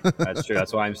slogan. That's true.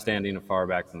 That's why I'm standing far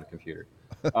back from the computer.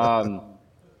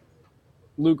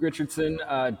 Luke Richardson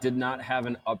did not have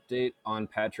an update on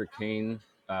Patrick Kane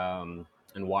and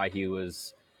why he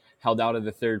was held out of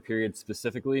the third period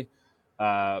specifically,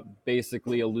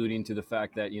 basically alluding to the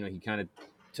fact that, he kind of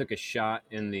took a shot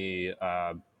in the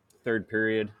third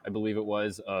period, I believe it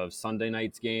was, of Sunday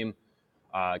night's game,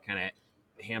 kind of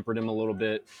hampered him a little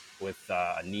bit with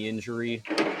a knee injury,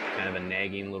 kind of a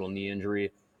nagging little knee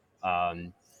injury.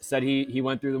 Said he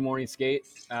went through the morning skate,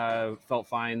 felt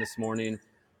fine this morning.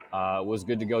 Was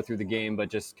good to go through the game, but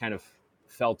just kind of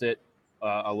felt it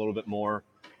a little bit more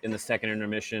in the second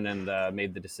intermission and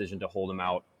made the decision to hold him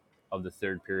out of the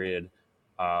third period.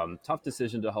 Tough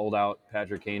decision to hold out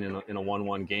Patrick Kane in a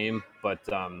 1-1 game, but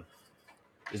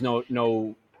there's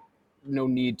no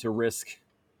need to risk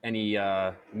any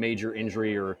major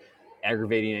injury or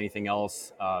aggravating anything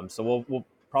else. So we'll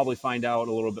probably find out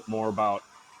a little bit more about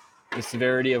the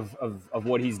severity of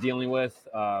what he's dealing with,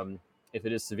 if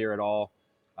it is severe at all.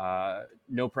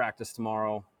 No practice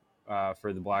tomorrow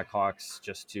for the Blackhawks,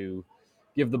 just to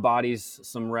give the bodies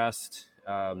some rest,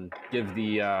 give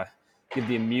the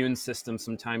immune system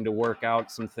some time to work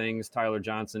out some things. Tyler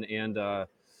Johnson and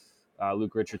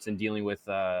Luke Richardson dealing with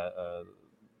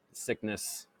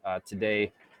sickness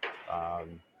today.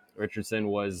 Richardson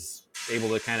was able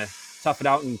to kind of tough it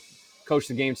out and coach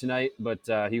the game tonight, but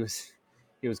he was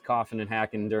coughing and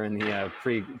hacking during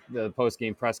the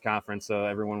post-game press conference, so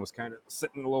everyone was kind of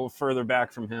sitting a little further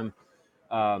back from him.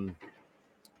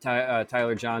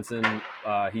 Tyler Johnson,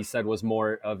 he said, was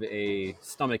more of a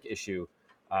stomach issue.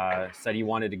 Said he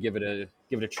wanted to give it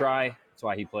a try That's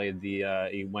why he played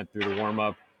he went through the warm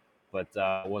up, but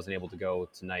wasn't able to go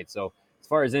tonight. So as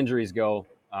far as injuries go,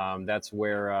 that's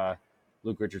where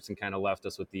Luke Richardson kind of left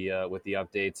us with the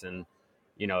updates. And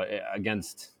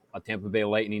against a Tampa Bay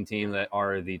Lightning team that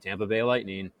are the Tampa Bay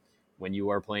Lightning, when you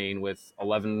are playing with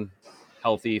 11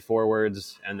 healthy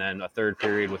forwards and then a third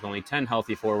period with only 10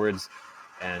 healthy forwards,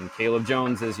 and Caleb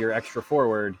Jones is your extra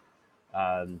forward,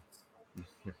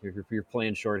 you're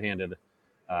playing shorthanded,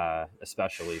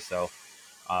 especially. So,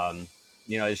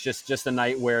 it's just a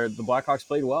night where the Blackhawks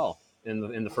played well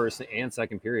in the first and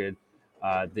second period.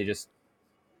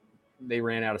 They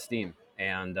ran out of steam,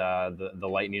 and the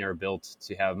Lightning are built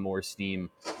to have more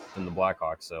steam than the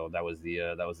Blackhawks. So that was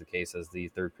the case as the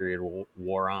third period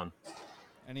wore on.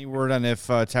 Any word on if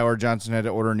Tyler Johnson had to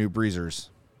order new breezers?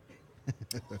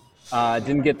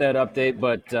 Didn't get that update,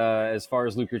 but as far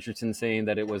as Luke Richardson saying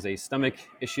that it was a stomach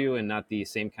issue and not the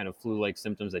same kind of flu-like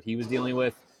symptoms that he was dealing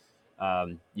with,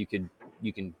 you can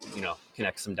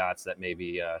connect some dots that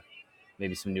maybe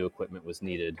some new equipment was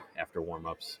needed after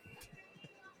warm-ups.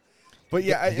 But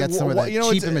yeah, he got some of that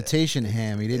cheap imitation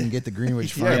ham. He didn't get the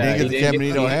Greenwich Farm. Yeah, he didn't get the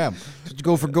Caminito ham.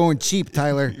 Go for going cheap,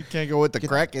 Tyler. You can't go with the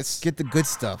crackers. Get the good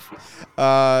stuff.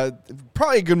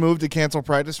 Probably a good move to cancel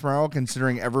practice tomorrow,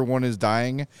 considering everyone is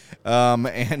dying. I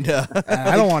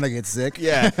don't want to get sick.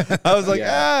 Yeah, I was like,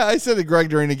 I said to Greg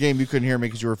during the game, you couldn't hear me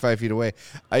because you were 5 feet away.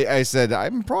 I said,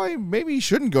 maybe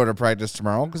shouldn't go to practice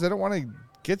tomorrow because I don't want to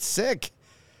get sick.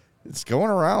 It's going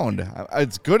around.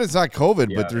 It's good it's not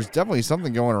COVID, but there's definitely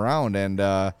something going around. And,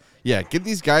 get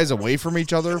these guys away from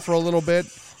each other for a little bit.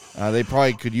 They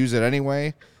probably could use it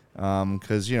anyway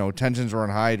because, tensions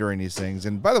run high during these things.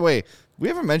 And, by the way, we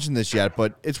haven't mentioned this yet,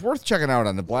 but it's worth checking out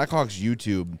on the Blackhawks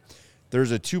YouTube.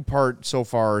 There's a 2-part so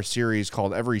far series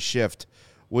called Every Shift,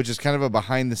 which is kind of a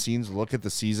behind-the-scenes look at the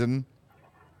season.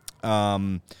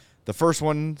 The first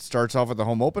one starts off with the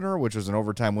home opener, which was an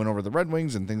overtime win over the Red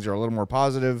Wings, and things are a little more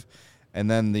positive. And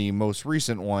then the most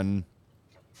recent one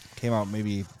came out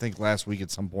maybe, I think, last week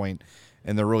at some point,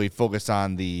 and they're really focused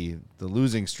on the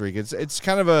losing streak. It's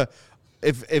kind of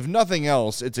if nothing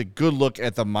else, it's a good look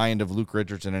at the mind of Luke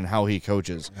Richardson and how he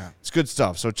coaches. Yeah. It's good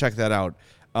stuff, so check that out.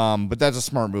 But that's a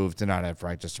smart move to not have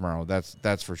practice tomorrow.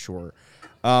 That's for sure.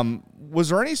 Was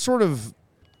there any sort of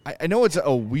 – I know it's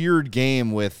a weird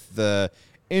game with the –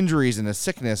 injuries and the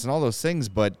sickness and all those things,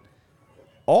 but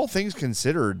all things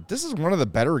considered, this is one of the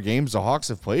better games the Hawks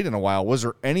have played in a while. Was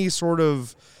there any sort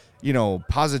of,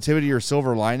 positivity or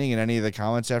silver lining in any of the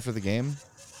comments after the game?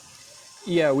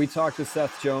 Yeah, we talked to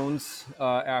Seth Jones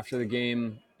after the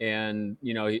game, and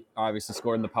he obviously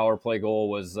scoring the power play goal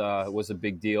was a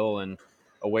big deal and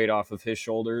a weight off of his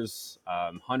shoulders.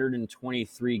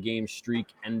 123 game streak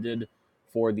ended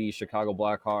for the Chicago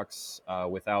Blackhawks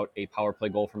without a power play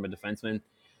goal from a defenseman.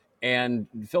 And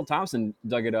Phil Thompson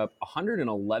dug it up,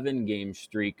 111 game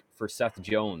streak for Seth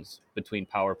Jones between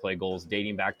power play goals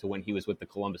dating back to when he was with the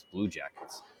Columbus Blue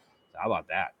Jackets. So how about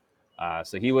that?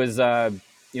 So he was,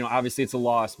 obviously it's a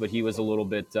loss, but he was a little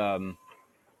bit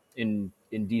in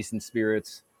decent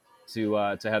spirits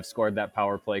to have scored that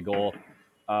power play goal.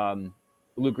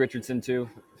 Luke Richardson too,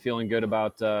 feeling good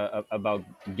about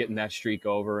getting that streak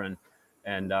over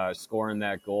and scoring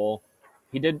that goal.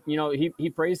 He did, he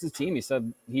praised his team.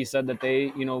 He said that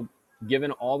they,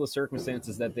 given all the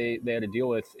circumstances that they had to deal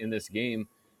with in this game,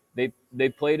 they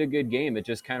played a good game. It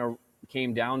just kind of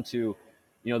came down to,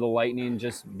 the Lightning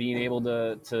just being able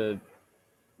to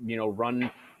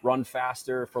run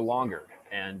faster for longer.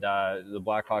 And the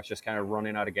Blackhawks just kind of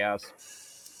running out of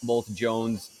gas. Both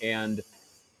Jones and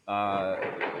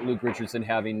Luke Richardson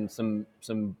having some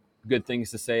good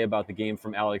things to say about the game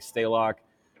from Alex Stalock.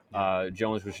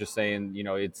 Jones was just saying,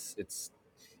 it's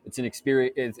an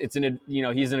experience.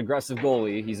 He's an aggressive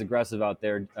goalie. He's aggressive out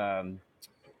there.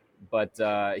 But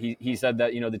he said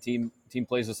that, the team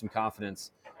plays with some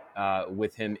confidence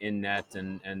with him in net,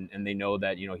 and they know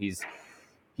that,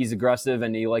 he's aggressive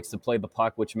and he likes to play the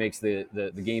puck, which makes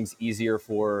the games easier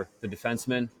for the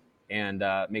defensemen and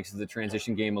makes the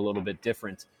transition game a little bit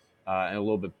different and a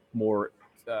little bit more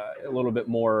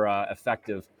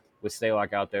effective with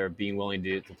Stalock out there being willing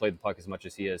to play the puck as much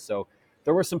as he is. So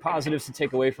there were some positives to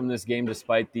take away from this game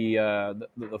despite the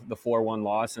 4-1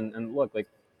 loss. And look, like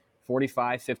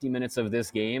 45, 50 minutes of this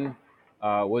game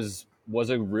was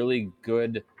a really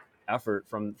good effort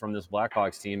from this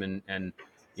Blackhawks team. And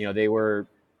they were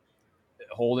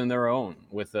holding their own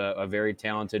with a very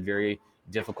talented, very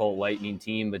difficult Lightning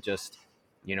team. But just,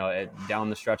 down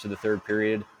the stretch of the third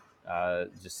period, it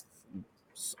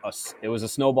was a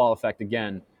snowball effect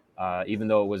again. Even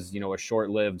though it was, a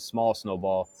short-lived, small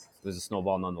snowball, it was a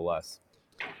snowball nonetheless.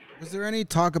 Was there any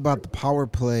talk about the power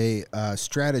play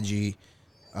strategy?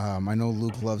 I know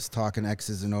Luke loves talking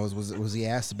X's and O's. Was he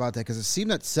asked about that? Because it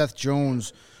seemed that Seth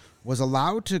Jones was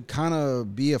allowed to kind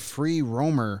of be a free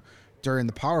roamer during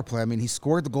the power play. I mean, he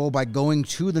scored the goal by going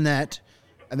to the net,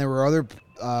 and there were other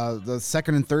the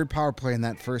second and third power play in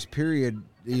that first period.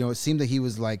 You know, it seemed that he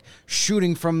was like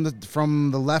shooting from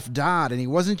the left dot, and he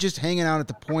wasn't just hanging out at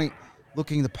the point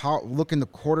looking the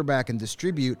quarterback and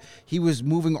distribute. He was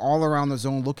moving all around the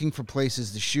zone, looking for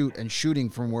places to shoot and shooting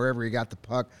from wherever he got the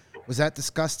puck. Was that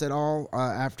discussed at all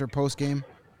after post game?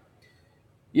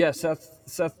 Yeah, Seth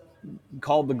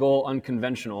called the goal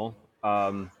unconventional,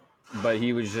 but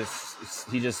he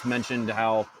just mentioned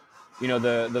how, you know,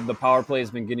 the power play has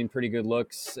been getting pretty good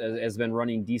looks, has been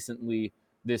running decently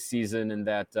this season, and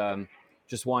that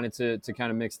just wanted to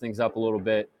kind of mix things up a little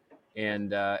bit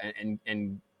and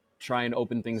try and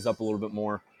open things up a little bit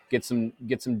more, get some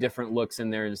different looks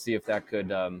in there and see if that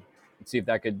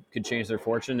could change their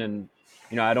fortune. And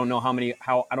you know, I don't know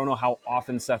how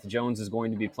often Seth Jones is going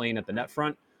to be playing at the net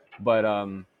front, but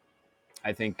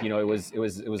I think, you know, it was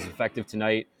effective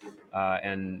tonight,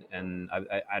 and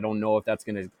I don't know if that's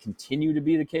going to continue to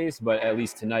be the case, but at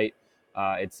least tonight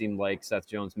it seemed like Seth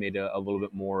Jones made a little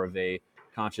bit more of a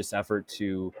conscious effort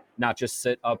to not just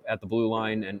sit up at the blue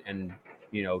line and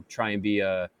you know, try and be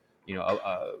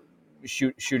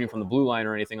shooting from the blue line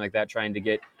or anything like that, trying to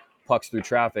get pucks through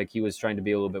traffic. He was trying to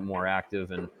be a little bit more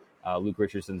active, and Luke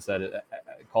Richardson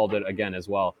called it again as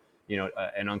well, you know,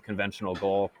 an unconventional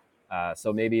goal.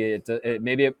 So maybe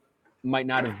it might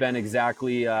not have been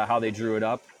exactly how they drew it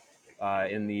up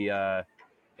in the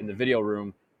video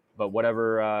room, but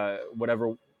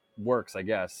whatever works, I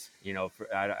guess. You know,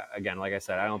 again, like I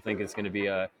said, I don't think it's going to be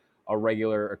a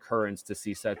regular occurrence to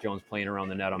see Seth Jones playing around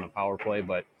the net on the power play,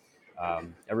 but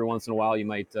every once in a while you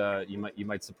might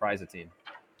surprise a team.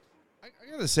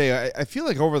 I gotta say, I feel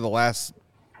like over the last,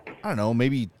 I don't know,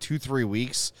 maybe 2-3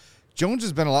 weeks, Jones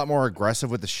has been a lot more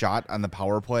aggressive with the shot on the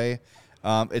power play.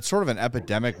 It's sort of an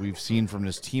epidemic we've seen from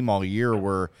this team all year,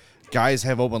 where guys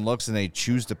have open looks and they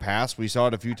choose to pass. We saw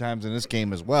it a few times in this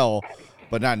game as well,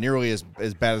 but not nearly as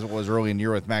bad as it was early in the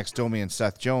year with Max Domi and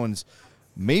Seth Jones.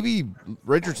 Maybe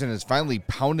Richardson is finally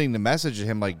pounding the message at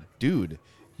him like, dude,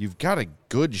 you've got a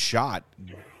good shot.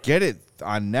 Get it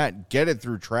on net. Get it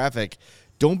through traffic.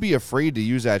 Don't be afraid to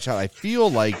use that shot. I feel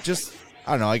like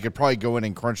I don't know, I could probably go in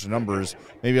and crunch the numbers.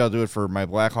 Maybe I'll do it for my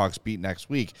Blackhawks beat next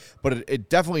week. But it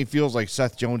definitely feels like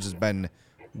Seth Jones has been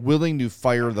willing to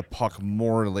fire the puck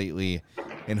more lately,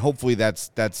 and hopefully that's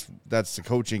the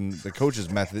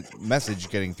coach's message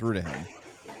getting through to him.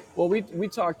 Well, we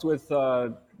talked with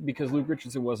because Luke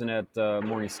Richardson wasn't at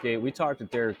morning skate. We talked with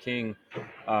Derek King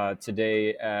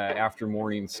today after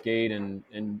morning skate,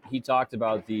 and he talked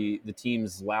about the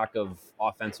team's lack of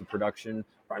offensive production,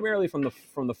 primarily from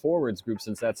the forwards group,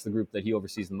 since that's the group that he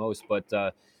oversees the most.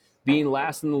 But being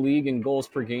last in the league in goals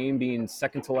per game, being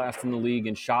second to last in the league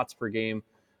in shots per game,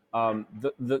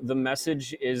 the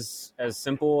message is as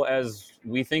simple as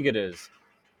we think it is.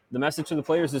 The message to the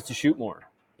players is to shoot more.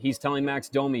 He's telling Max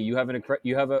Domi, you have an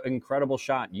incredible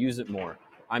shot. Use it more.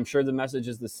 I'm sure the message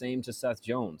is the same to Seth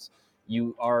Jones.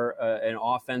 You are an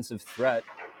offensive threat.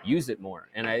 Use it more.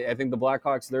 And I think the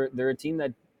Blackhawks, they're a team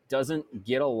that doesn't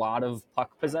get a lot of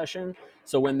puck possession.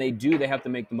 So when they do, they have to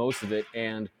make the most of it.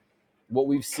 And what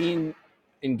we've seen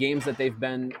in games that they've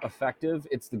been effective,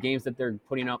 it's the games that they're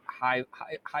putting up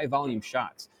high volume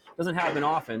shots. It doesn't happen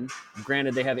often.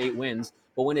 Granted, they have 8 wins,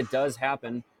 but when it does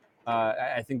happen,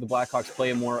 I think the Blackhawks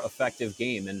play a more effective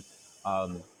game, and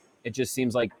it just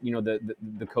seems like, you know,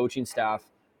 the coaching staff,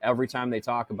 every time they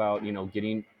talk about, you know,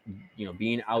 getting, you know,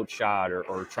 being outshot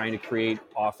or trying to create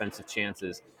offensive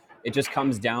chances, it just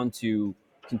comes down to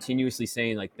continuously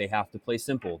saying, like, they have to play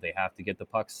simple, they have to get the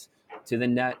pucks to the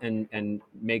net and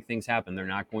make things happen. They're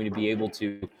not going to be able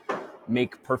to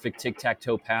make perfect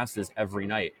tic-tac-toe passes every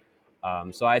night.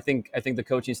 So I think the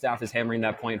coaching staff is hammering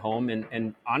that point home,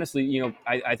 and honestly, you know,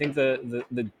 I think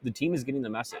the team is getting the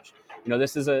message. You know,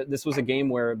 this was a game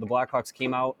where the Blackhawks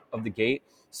came out of the gate,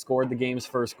 scored the game's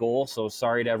first goal. So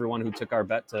sorry to everyone who took our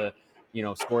bet to, you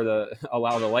know,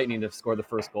 allow the Lightning to score the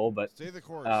first goal, but stay the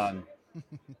course.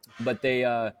 But they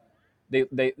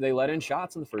let in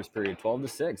shots in the first period,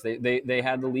 12-6. They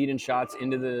had the lead in shots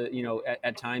into the, you know,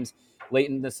 at times late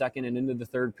in the second and into the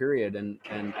third period, and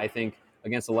I think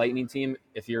against a Lightning team,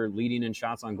 if you're leading in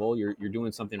shots on goal, you're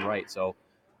doing something right. So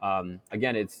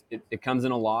again, it comes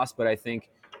in a loss, but I think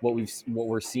what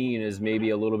we're seeing is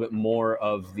maybe a little bit more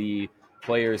of the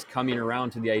players coming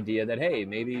around to the idea that, hey,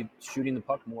 maybe shooting the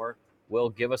puck more will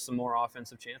give us some more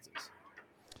offensive chances.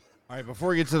 All right, before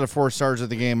we get to the 4 stars of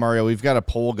the game, Mario, we've got a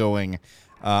poll going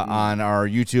on our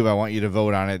YouTube. I want you to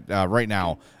vote on it right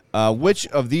now. Which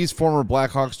of these former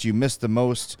Blackhawks do you miss the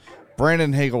most?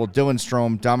 Brandon Hagel, Dylan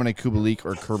Strome, Dominic Kubalik,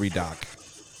 or Kirby Dach?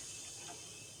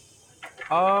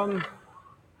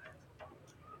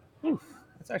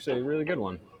 That's actually a really good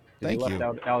one. Thank you. you. Left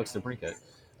out Alex DeBrincat.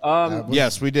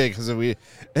 Yes, we did because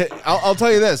I'll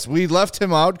tell you this: we left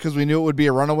him out because we knew it would be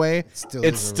a runaway.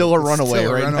 It's still a runaway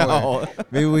right now.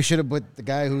 Maybe we should have put the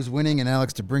guy who's winning and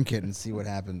Alex DeBrincat and see what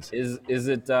happens. Is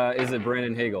it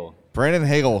Brandon Hagel? Brandon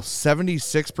Hagel,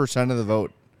 76% of the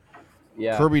vote.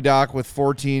 Yeah. Kirby Dach with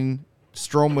 14,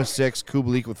 Strome with 6,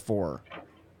 Kubalik with 4.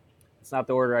 It's not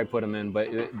the order I put him in, but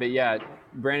yeah,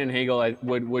 Brandon Hagel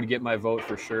would get my vote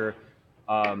for sure.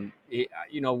 When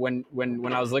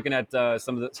I was looking at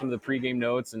some of the pregame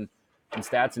notes and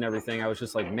stats and everything, I was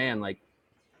just like, man,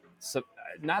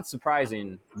 not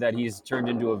surprising that he's turned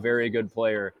into a very good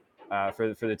player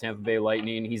for the Tampa Bay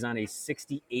Lightning. He's on a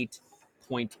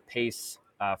 68-point pace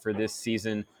for this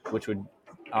season, which would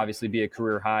obviously be a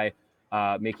career high,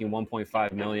 making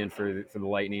 $1.5 million for the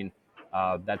Lightning.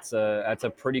 That's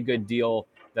a pretty good deal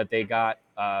that they got.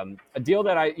 A deal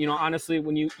that honestly,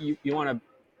 when you want to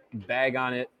bag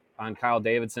on Kyle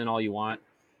Davidson all you want,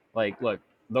 look,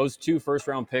 those 2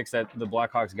 first-round picks that the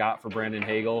Blackhawks got for Brandon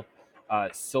Hagel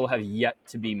still have yet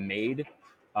to be made.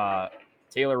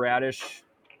 Taylor Radish,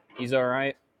 he's all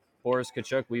right. Boris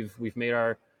Tkachuk, we've made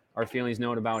our feelings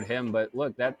known about him, but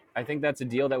look, I think that's a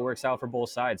deal that works out for both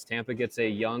sides. Tampa gets a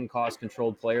young,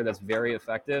 cost-controlled player that's very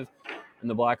effective, and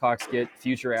the Blackhawks get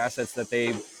future assets that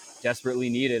they desperately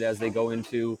needed as they go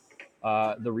into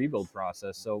the rebuild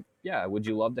process. So, yeah, would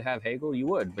you love to have Hagel? You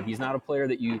would, but he's not a player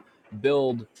that you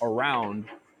build around.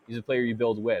 He's a player you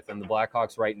build with, and the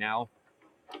Blackhawks right now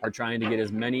are trying to get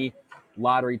as many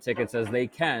lottery tickets as they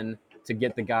can to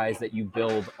get the guys that you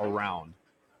build around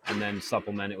and then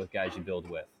supplement it with guys you build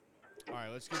with. All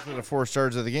right, let's get to the 4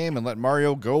 stars of the game and let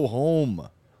Mario go home.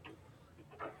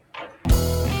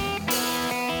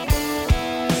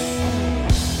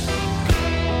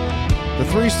 The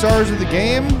 3 stars of the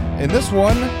game in this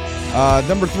one,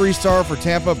 number 3 star for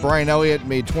Tampa, Brian Elliott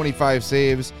made 25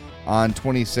 saves on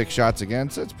 26 shots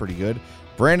against. That's pretty good.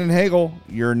 Brandon Hagel,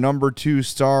 your number 2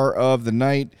 star of the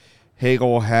night.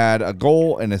 Hagel had a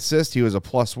goal, an assist. He was a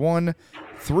 +1.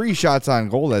 3 shots on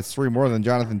goal. That's 3 more than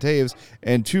Jonathan Toews,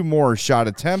 and 2 more shot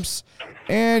attempts.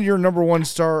 And your number 1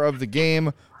 star of the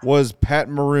game was Pat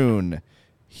Maroon.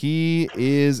 He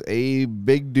is a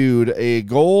big dude. A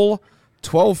goal,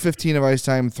 12-15 of ice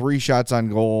time, 3 shots on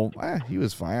goal. He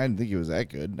was fine. I didn't think he was that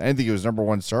good. I didn't think he was number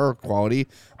 1 star quality.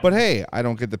 But, hey, I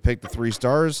don't get to pick the 3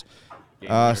 stars.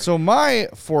 So my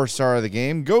 4 star of the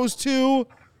game goes to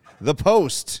the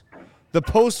Post. The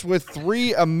Post with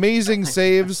 3 amazing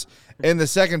saves in the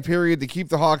second period to keep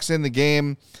the Hawks in the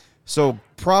game. So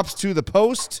props to the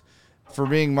Post for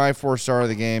being my 4 star of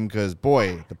the game because,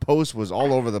 boy, the Post was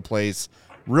all over the place,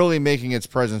 really making its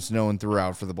presence known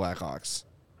throughout for the Blackhawks.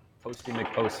 Posty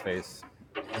McPostface.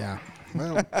 Yeah.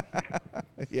 Well.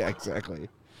 Yeah, exactly.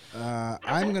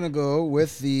 I'm going to go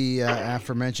with the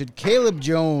aforementioned Caleb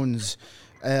Jones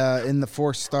in the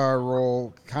 4-star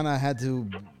role. Kind of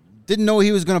didn't know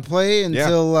he was going to play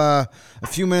until a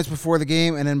few minutes before the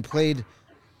game, and then played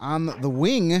on the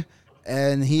wing.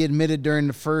 And he admitted during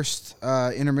the first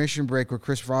intermission break with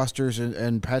Chris Fosters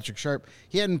and Patrick Sharp,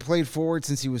 he hadn't played forward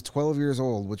since he was 12 years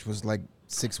old, which was like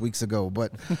 6 weeks ago.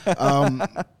 But,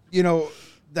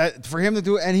 that for him to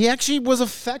do it, and he actually was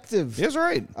effective. He was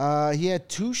right. He had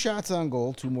 2 shots on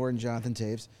goal, 2 more than Jonathan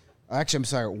Toews. Actually, I'm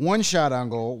sorry, 1 shot on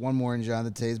goal, 1 more than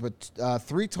Jonathan Toews, but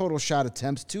 3 total shot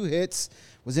attempts, 2 hits,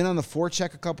 was in on the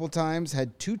forecheck a couple of times,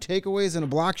 had 2 takeaways and a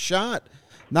blocked shot.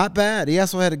 Not bad. He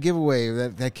also had a giveaway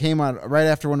that came out right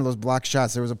after one of those blocked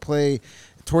shots. There was a play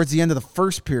towards the end of the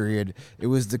first period. It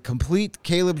was the complete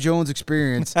Caleb Jones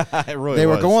experience. It really they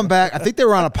were was. Going back. I think they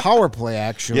were on a power play,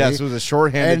 actually. Yes, it was a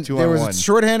shorthanded 2-on-1. There was a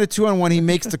shorthanded 2-on-1. He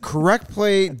makes the correct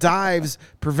play, dives,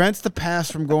 prevents the pass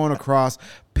from going across,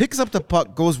 picks up the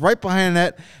puck, goes right behind the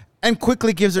net, and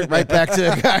quickly gives it right back to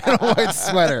the guy in a white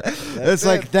sweater.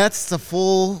 That's the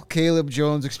full Caleb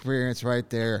Jones experience right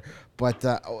there. But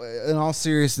in all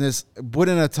seriousness, put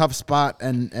in a tough spot,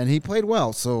 and he played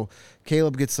well. So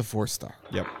Caleb gets the 4-star.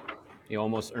 Yep. He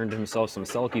almost earned himself some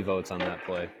Selke votes on that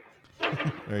play.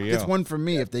 There you Gets go. one from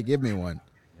me if they give me one.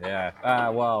 Yeah.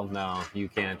 Well, no, you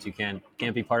can't. You can't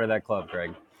be part of that club,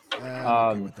 Greg. I'm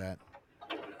okay with that.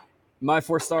 My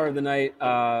 4-star of the night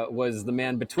was the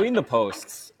man between the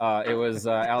posts. It was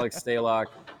Alex Stalock.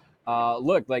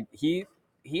 Look, he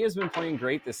has been playing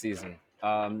great this season.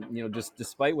 Just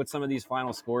despite what some of these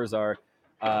final scores are,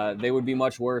 they would be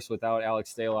much worse without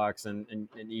Alex Stalock. And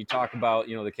you talk about,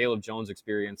 the Caleb Jones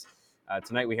experience.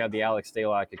 Tonight we had the Alex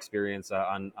Stalock experience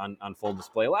on full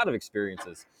display. A lot of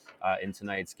experiences in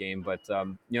tonight's game, but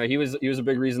he was a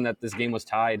big reason that this game was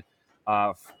tied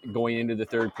going into the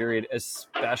third period,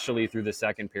 especially through the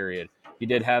second period. He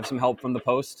did have some help from the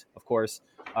post, of course,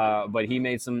 but he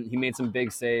made some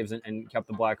big saves and kept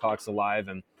the Blackhawks alive.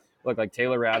 And look, like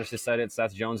Taylor Radish has said it,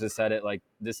 Seth Jones has said it, like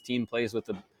this team plays with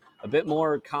a bit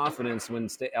more confidence when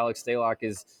Alex Stalock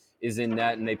is in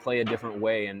net and they play a different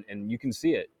way, and you can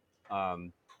see it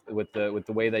with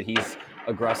the way that he's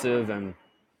aggressive and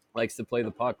likes to play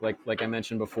the puck. Like I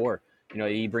mentioned before,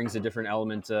 he brings a different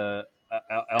element to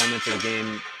the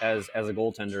game as a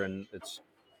goaltender, and it's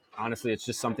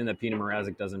just something that Peter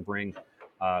Mrazek doesn't bring.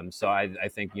 So I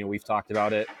think we've talked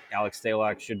about it. Alex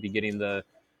Stalock should be getting the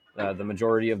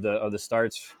majority of the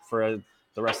starts for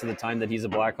the rest of the time that he's a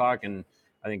Blackhawk, and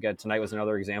I think tonight was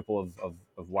another example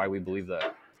of why we believe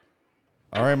that.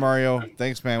 All right, Mario.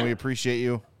 Thanks, man. We appreciate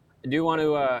you. I do want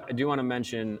to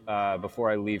mention before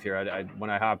I leave here.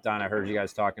 When I hopped on, I heard you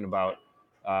guys talking about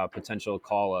potential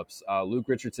call-ups. Luke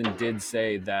Richardson did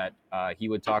say that he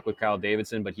would talk with Kyle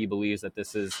Davidson, but he believes that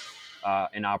this is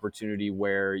an opportunity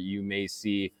where you may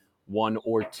see one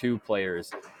or two players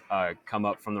come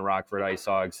up from the Rockford Ice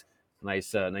Hogs.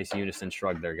 Nice unison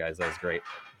shrug there, guys. That was great.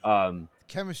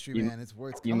 Chemistry, man. It's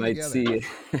you might together. see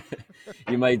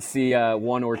you might see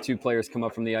one or two players come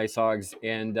up from the Ice Hogs,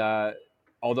 and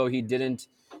although he didn't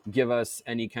give us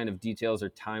any kind of details or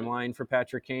timeline for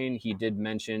Patrick Kane, he did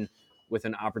mention with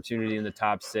an opportunity in the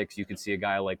top six, you could see a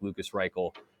guy like Lucas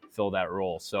Reichel fill that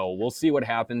role. So we'll see what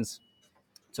happens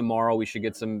tomorrow. We should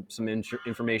get some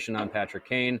information on Patrick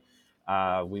Kane.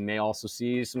 We may also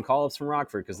see some call-ups from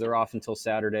Rockford because they're off until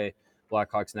Saturday.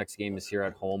 Blackhawks' next game is here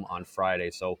at home on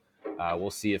Friday, so we'll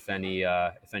see if any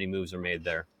moves are made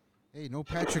there. Hey, no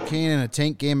Patrick Kane in a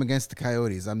tank game against the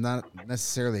Coyotes. I'm not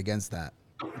necessarily against that.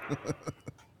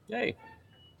 Hey,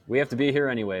 we have to be here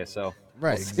anyway, so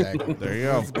right, exactly. There you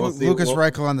go. Lucas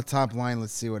Reichel on the top line.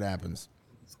 Let's see what happens.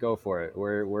 Let's go for it.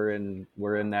 We're in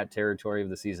that territory of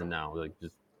the season now. Like,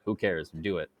 just who cares?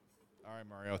 Do it. All right,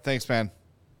 Mario. Thanks, man.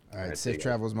 All right, safe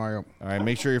travels, Mario. All right,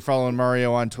 make sure you're following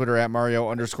Mario on Twitter at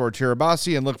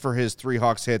Mario_Tirabassi and look for his 3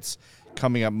 Hawks hits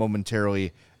coming up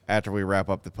momentarily after we wrap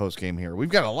up the postgame here. We've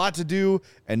got a lot to do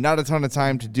and not a ton of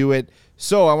time to do it.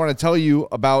 So I want to tell you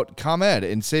about ComEd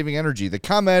and saving energy. The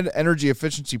ComEd Energy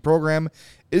Efficiency Program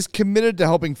is committed to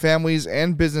helping families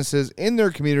and businesses in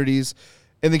the communities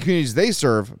they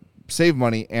serve, save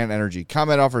money and energy.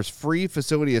 ComEd offers free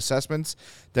facility assessments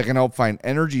that can help find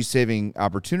energy-saving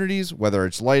opportunities, whether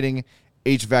it's lighting,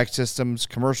 HVAC systems,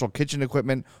 commercial kitchen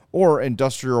equipment, or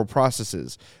industrial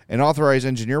processes. An authorized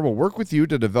engineer will work with you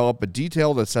to develop a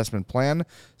detailed assessment plan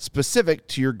specific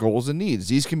to your goals and needs.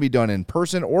 These can be done in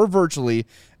person or virtually,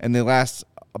 and they last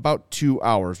about 2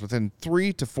 hours. Within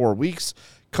 3 to 4 weeks,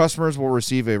 customers will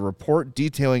receive a report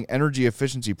detailing energy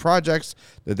efficiency projects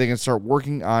that they can start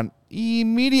working on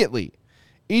immediately.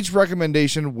 Each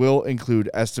recommendation will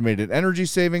include estimated energy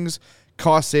savings,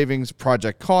 cost savings,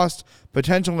 project cost,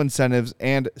 potential incentives,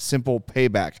 and simple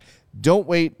payback. Don't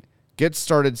wait. Get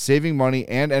started saving money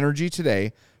and energy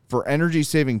today. For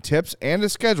energy-saving tips and to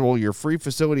schedule your free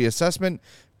facility assessment,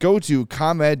 go to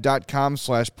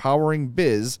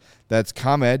comed.com/poweringbiz. That's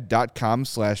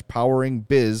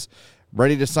comed.com/poweringbiz.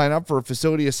 Ready to sign up for a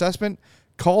facility assessment?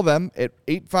 Call them at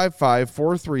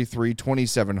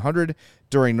 855-433-2700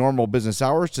 during normal business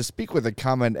hours to speak with a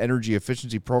ComEd Energy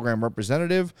Efficiency Program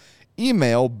representative.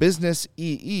 Email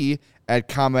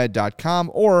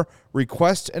businessee@comed.com or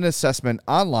request an assessment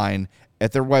online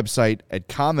at their website at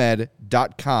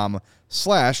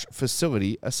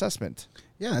comed.com/facility assessment.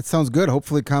 Yeah, that sounds good.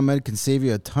 Hopefully ComEd can save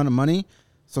you a ton of money.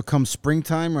 So come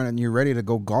springtime when you're ready to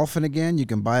go golfing again, you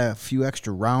can buy a few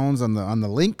extra rounds on the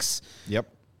links. Yep.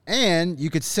 And you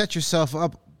could set yourself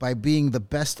up by being the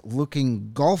best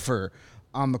looking golfer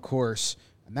on the course.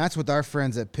 And that's with our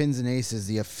friends at Pins and Aces,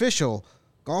 the official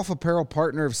golf apparel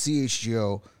partner of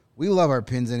CHGO. We love our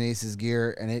Pins and Aces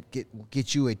gear, and it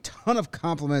gets you a ton of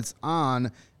compliments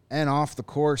on and off the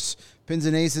course. Pins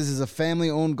and Aces is a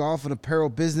family-owned golf and apparel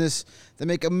business that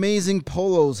make amazing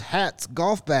polos, hats,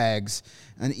 golf bags,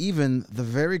 and even the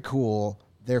very cool,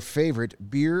 their favorite,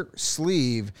 beer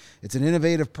sleeve. It's an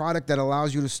innovative product that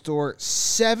allows you to store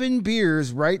 7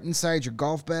 beers right inside your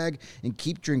golf bag and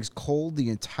keep drinks cold the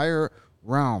entire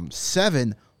round.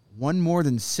 7, one more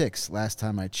than 6 last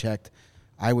time I checked.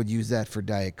 I would use that for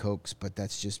Diet Cokes, but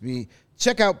that's just me.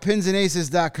 Check out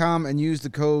pinsandaces.com and use the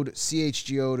code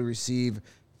CHGO to receive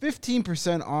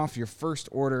 15% off your first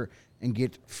order and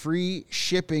get free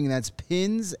shipping. That's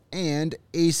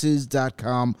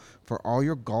pinsandaces.com for all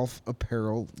your golf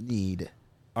apparel need.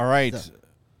 All right.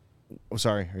 Oh,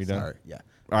 sorry. Are you done? Sorry. Yeah.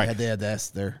 All right. I had to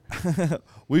ask there.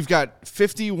 We've got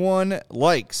 51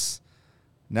 likes.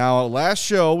 Now, last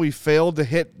show, we failed to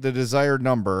hit the desired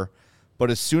number, but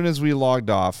as soon as we logged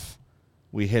off,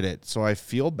 we hit it. So I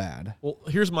feel bad. Well,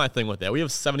 here's my thing with that. We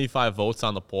have 75 votes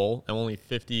on the poll and only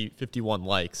 51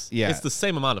 likes. Yeah. It's the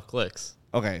same amount of clicks.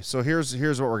 Okay, so here's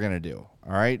what we're going to do.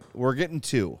 All right? We're getting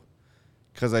 2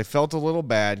 because I felt a little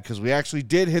bad because we actually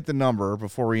did hit the number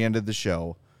before we ended the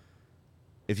show.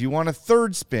 If you want a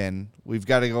third spin, we've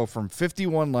got to go from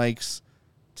 51 likes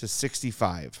to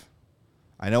 65.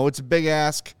 I know it's a big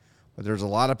ask, but there's a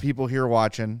lot of people here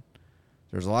watching.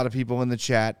 There's a lot of people in the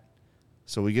chat.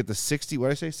 So we get the 60, what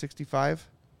did I say, 65?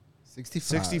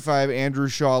 65 Andrew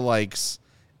Shaw likes,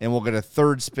 and we'll get a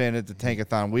third spin at the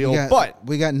Tankathon wheel.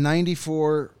 We got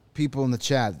 94 people in the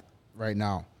chat right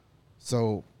now.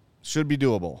 So should be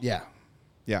doable. yeah.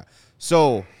 Yeah.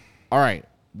 So, all right.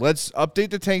 Let's update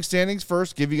the tank standings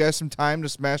first. Give you guys some time to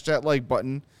smash that like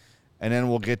button. And then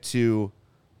we'll get to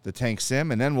the tank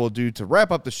sim. And then we'll do, to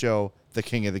wrap up the show, the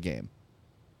king of the game.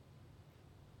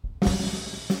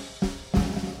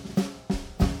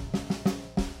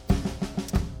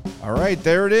 All right,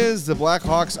 there it is. The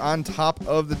Blackhawks on top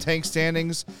of the tank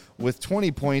standings with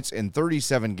 20 points in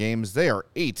 37 games. They are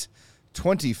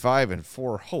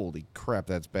 8-25-4. Holy crap,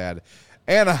 that's bad.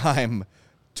 Anaheim,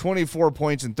 24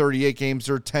 points in 38 games.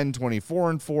 They're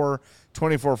 10-24-4.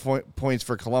 24 points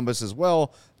for Columbus as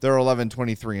well. They're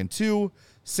 11-23-2.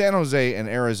 San Jose and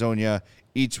Arizona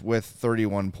each with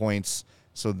 31 points.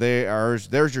 So there's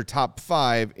your top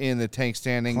 5 in the tank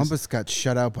standings. Columbus got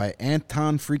shut out by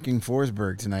Anton freaking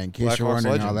Forsberg tonight, in case you're Blackhawks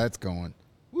wondering how legend. that's going.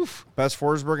 Oof. Best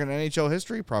Forsberg in NHL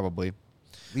history? Probably. At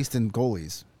least in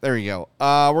goalies. There you go.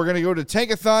 We're going to go to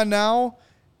Tankathon now,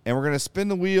 and we're going to spin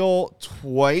the wheel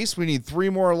twice. We need 3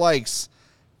 more likes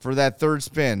for that third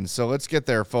spin. So let's get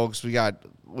there, folks. We got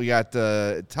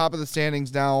the top of the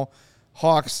standings now.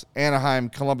 Hawks, Anaheim,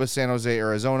 Columbus, San Jose,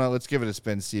 Arizona. Let's give it a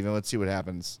spin, Steven. Let's see what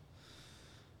happens.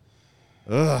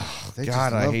 Ugh, They God,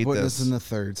 just I love hate putting this. us in the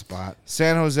third spot.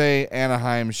 San Jose,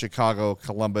 Anaheim, Chicago,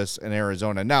 Columbus, and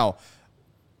Arizona. Now,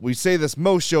 we say this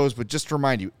most shows, but just to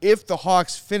remind you, if the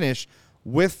Hawks finish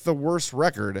with the worst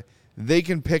record, they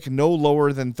can pick no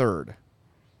lower than third.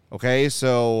 Okay,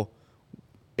 so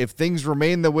if things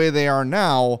remain the way they are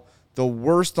now, the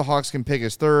worst the Hawks can pick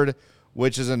is third,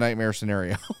 which is a nightmare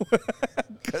scenario.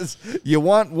 Because you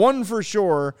want 1 for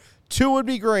sure, 2 would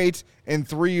be great, and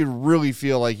 3 you'd really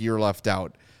feel like you're left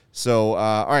out. So,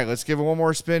 all right, let's give it one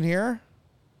more spin here.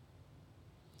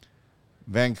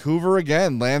 Vancouver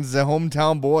again lands the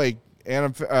hometown boy,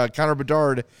 Connor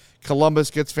Bedard.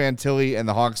 Columbus gets Fantilli, and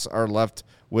the Hawks are left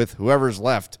with whoever's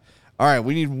left. All right,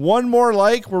 we need 1 more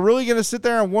like. We're really going to sit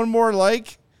there on 1 more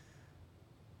like?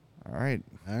 All right.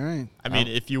 All right. I mean,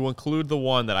 if you include the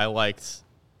one that I liked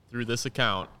through this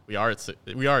account, we are at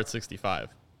 65.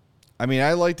 I mean,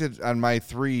 I liked it on my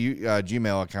 3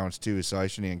 Gmail accounts, too, so I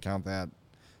shouldn't even count that.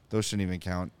 Those shouldn't even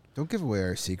count. Don't give away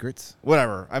our secrets.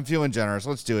 Whatever. I'm feeling generous.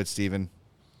 Let's do it, Steven.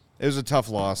 It was a tough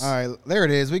loss. All right, there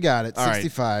it is. We got it. All right.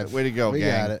 65. Way to go, we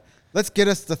gang. got it. Let's get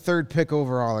us the third pick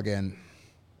overall again.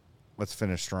 Let's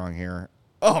finish strong here.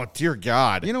 Oh, dear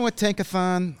God. You know what,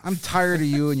 Tankathon? I'm tired of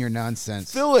you and your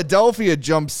nonsense. Philadelphia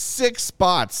jumped 6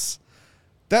 spots.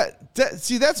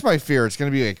 See, that's my fear. It's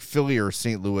going to be like Philly or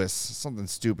St. Louis, something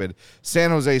stupid.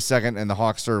 San Jose second and the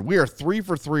Hawks third. We are 3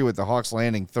 for 3 with the Hawks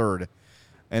landing third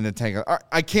and the tank.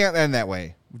 I can't end that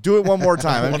way. Do it one more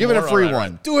time. I'm giving it a free All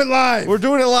right, one. Do it live. We're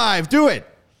doing it live. Do it.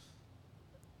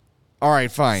 All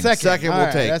right, fine. Second All we'll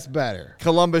right, take that's better.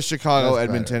 Columbus, Chicago, That's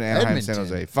Edmonton, better. Anaheim, San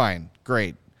Edmonton. Jose. Fine.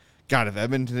 Great. God, if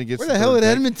Edmonton gets Where the the hell third did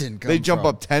pick, Edmonton come they jump from?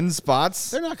 up 10 spots.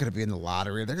 They're not going to be in the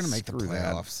lottery. They're going to make the Screw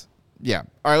that. playoffs. Yeah.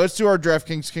 All right, let's do our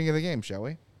DraftKings King of the Game, shall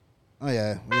we? Oh,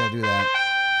 yeah. We got to do that.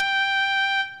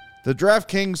 The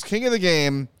DraftKings King of the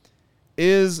Game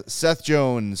is Seth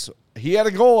Jones. He had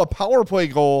a goal, a power play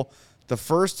goal, the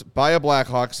first by a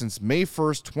Blackhawk since May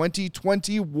 1st,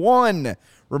 2021.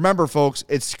 Remember, folks,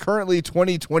 it's currently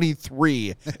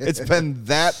 2023. It's been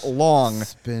that long.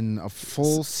 It's been a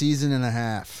full season and a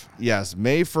half. Yes,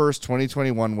 May 1st,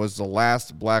 2021 was the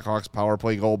last Blackhawks power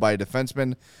play goal by a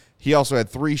defenseman. He also had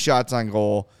 3 shots on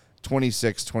goal,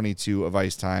 26-22 of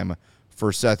ice time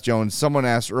for Seth Jones. Someone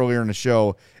asked earlier in the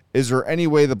show, is there any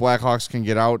way the Blackhawks can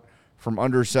get out from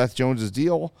under Seth Jones'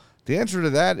 deal? The answer to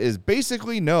that is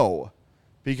basically no,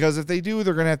 because if they do,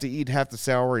 they're going to have to eat half the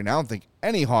salary, and I don't think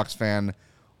any Hawks fan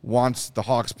wants the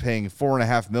Hawks paying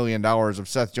 $4.5 million of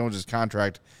Seth Jones'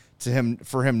 contract to him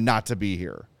for him not to be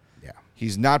here. Yeah.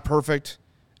 He's not perfect.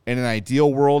 In an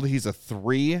ideal world, he's a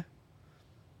 3,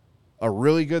 a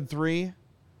really good 3.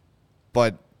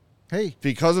 But Hey,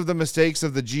 because of the mistakes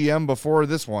of the GM before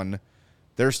this one,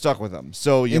 they're stuck with him.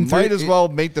 So you In might three- as well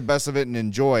make the best of it and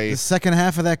enjoy. the second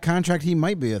half of that contract, he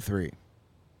might be a 3.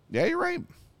 Yeah, you're right.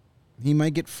 He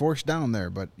might get forced down there,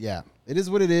 but yeah, it is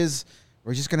what it is.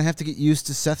 We're just going to have to get used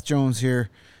to Seth Jones here.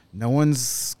 No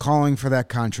one's calling for that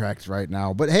contract right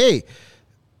now. But hey,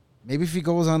 maybe if he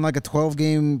goes on like a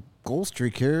 12-game goal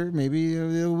streak here, maybe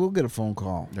we'll get a phone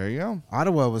call. There you go.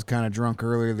 Ottawa was kind of drunk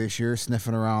earlier this year,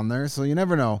 sniffing around there, so you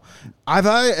never know.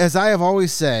 As I have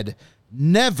always said,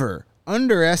 never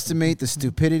underestimate the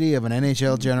stupidity of an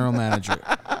NHL general manager.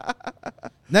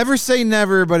 Never say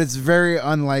never, but it's very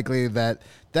unlikely that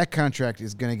that contract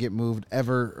is going to get moved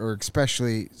ever, or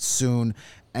especially soon.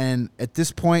 And at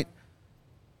this point,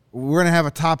 we're going to have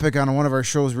a topic on one of our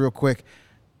shows real quick.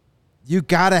 You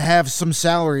got to have some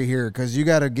salary here because you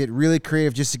got to get really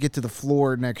creative just to get to the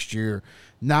floor next year.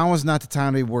 Now is not the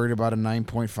time to be worried about a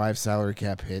 9.5 salary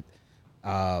cap hit.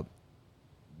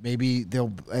 Maybe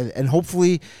they'll, and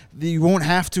hopefully you won't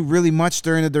have to really much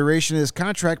during the duration of this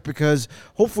contract, because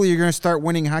hopefully you're going to start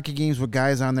winning hockey games with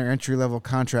guys on their entry-level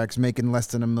contracts making less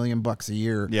than $1 million a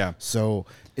year. Yeah. So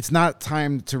it's not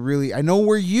time to really, I know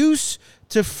we're used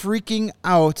to freaking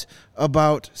out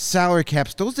about salary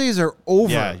caps. Those days are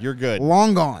over. Yeah, you're good.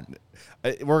 Long gone.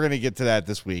 We're going to get to that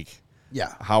this week.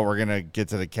 Yeah. How we're going to get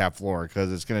to the cap floor,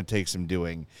 because it's going to take some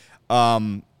doing.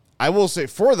 I will say,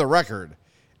 for the record,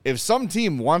 if some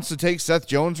team wants to take Seth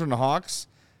Jones from the Hawks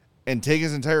and take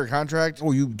his entire contract,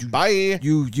 bye.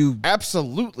 You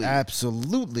Absolutely.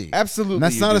 absolutely. Absolutely.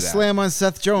 That's you not do a that. slam on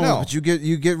Seth Jones, No. but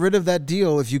you get rid of that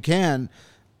deal if you can.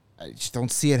 I just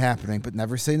don't see it happening, but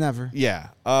never say never. Yeah.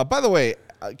 By the way,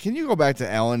 can you go back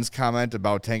to Alan's comment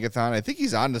about Tankathon? I think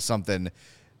he's onto something.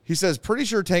 He says, pretty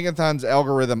sure Tankathon's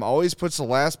algorithm always puts the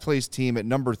last place team at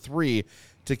number 3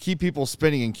 to keep people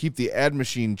spinning and keep the ad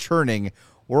machine churning.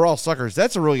 We're all suckers.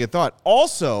 That's a really good thought.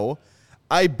 Also,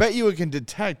 I bet you it can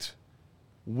detect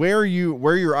where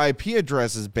your IP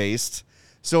address is based,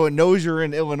 so it knows you're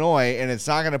in Illinois, and it's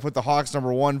not going to put the Hawks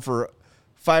number 1 for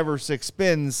 5 or 6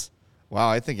 spins. Wow,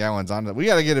 I think Alan's on it. We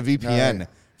got to get a VPN Right.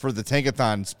 for the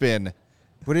Tankathon spin.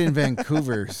 Put it in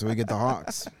Vancouver so we get the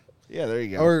Hawks. Yeah, there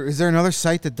you go. Or is there another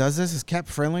site that does this? Does Cap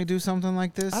Friendly do something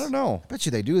like this? I don't know. I bet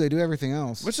you they do. They do everything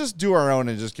else. Let's just do our own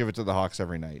and just give it to the Hawks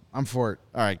every night. I'm for it.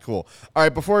 All right, cool. All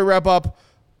right, before we wrap up,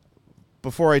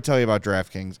 before I tell you about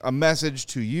DraftKings, a message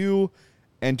to you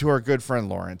and to our good friend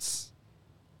Lawrence,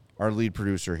 our lead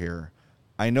producer here.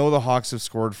 I know the Hawks have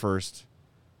scored first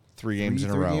 3 games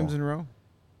in a row. 3 games in a row?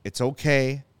 It's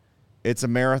okay. It's a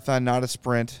marathon, not a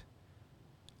sprint.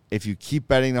 If you keep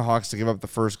betting the Hawks to give up the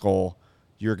first goal,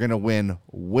 you're going to win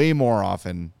way more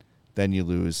often than you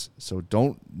lose. So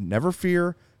never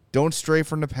fear. Don't stray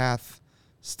from the path.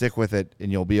 Stick with it,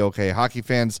 and you'll be okay. Hockey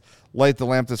fans, light the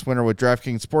lamp this winter with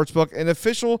DraftKings Sportsbook, an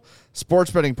official sports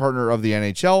betting partner of the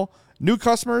NHL. New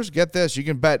customers, get this. You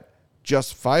can bet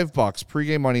just $5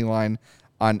 pregame money line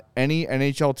on any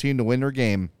NHL team to win their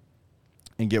game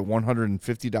and get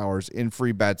 $150 in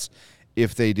free bets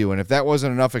if they do. And if that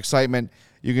wasn't enough excitement,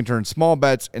 you can turn small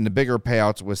bets into bigger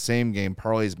payouts with same-game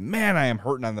parlays. Man, I am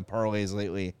hurting on the parlays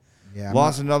lately. Yeah,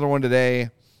 Lost another one today.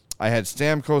 I had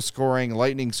Stamkos scoring,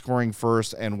 Lightning scoring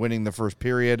first, and winning the first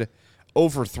period.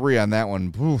 0-for-3 on that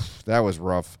one. Oof, that was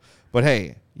rough. But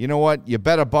hey, you know what? You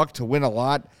bet $1 to win a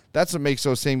lot. That's what makes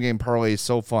those same-game parlays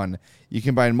so fun. You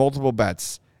combine multiple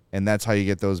bets, and that's how you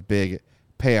get those big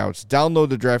payouts. Download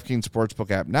the DraftKings Sportsbook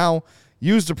app now.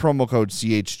 Use the promo code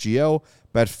CHGO.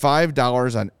 Bet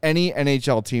 $5 on any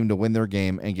NHL team to win their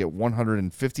game and get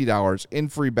 $150 in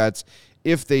free bets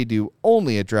if they do,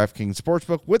 only at DraftKings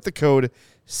Sportsbook with the code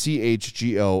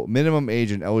CHGO. Minimum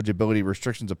age and eligibility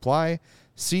restrictions apply.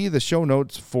 See the show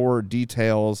notes for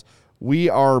details. We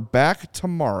are back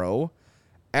tomorrow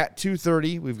at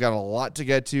 2:30. We've got a lot to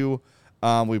get to.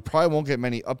 We probably won't get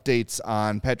many updates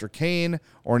on Patrick Kane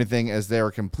or anything, as they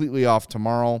are completely off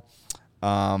tomorrow.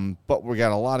 But we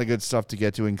got a lot of good stuff to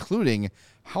get to, including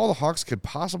how the Hawks could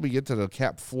possibly get to the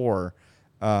cap floor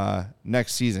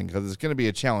next season, because it's going to be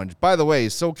a challenge. By the way,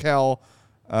 SoCal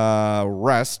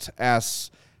Rest asks,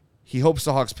 he hopes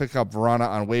the Hawks pick up Vrana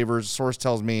on waivers. Source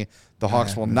tells me the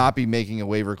Hawks will not be making a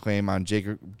waiver claim on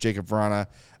Jacob Vrana.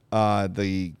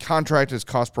 The contract is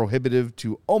cost prohibitive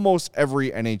to almost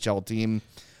every NHL team.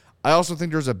 I also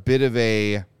think there's a bit of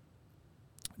a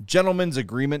gentleman's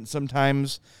agreement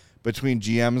sometimes between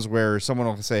GMs where someone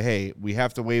will say, hey, we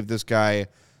have to waive this guy.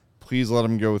 Please let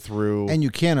him go through. And you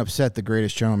can't upset the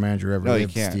greatest general manager ever No, you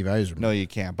lived, can't. Steve Yzerman. No, you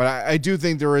can't. But I do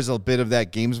think there is a bit of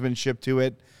that gamesmanship to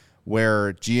it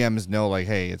where GMs know, like,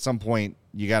 hey, at some point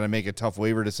you got to make a tough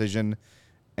waiver decision,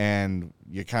 and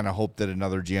you kind of hope that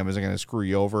another GM isn't going to screw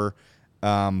you over.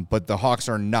 But the Hawks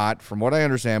are not, from what I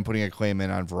understand, putting a claim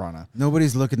in on Vrana.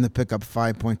 Nobody's looking to pick up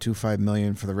 $5.25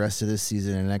 million for the rest of this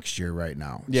season and next year right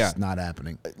now. It's just not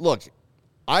happening. Look,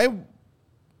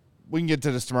 we can get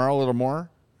to this tomorrow a little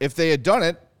more. If they had done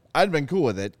it, I'd have been cool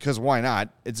with it, because why not?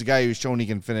 It's a guy who's shown he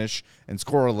can finish and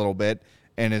score a little bit,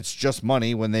 and it's just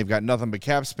money when they've got nothing but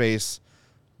cap space.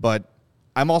 But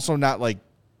I'm also not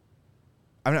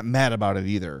I'm not mad about it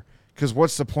either, because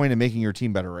what's the point of making your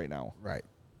team better right now? Right.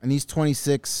 And he's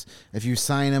 26. If you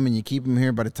sign him and you keep him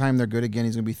here, by the time they're good again,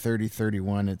 he's going to be 30,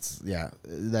 31. It's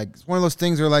one of those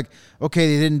things where, like,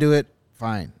 okay, they didn't do it,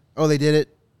 fine. Oh, they did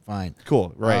it, fine.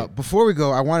 Cool, right. Before we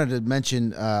go, I wanted to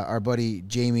mention our buddy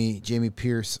Jamie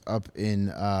Pierce up in,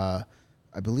 I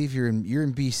believe you're in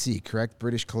BC, correct?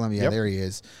 British Columbia. Yep. There he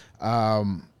is.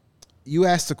 You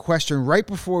asked a question right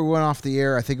before we went off the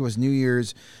air. I think it was New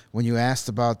Year's when you asked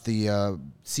about the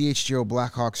CHGO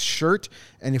Blackhawks shirt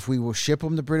and if we will ship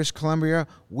them to British Columbia.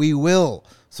 We will.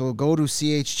 So go to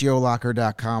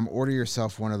chgolocker.com, order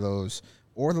yourself one of those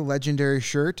or the legendary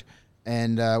shirt,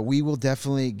 and we will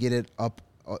definitely get it up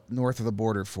north of the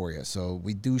border for you. So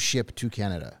we do ship to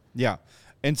Canada. Yeah.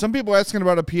 And some people asking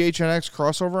about a PHNX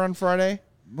crossover on Friday.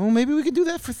 Well, maybe we could do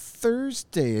that for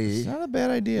Thursday. It's not a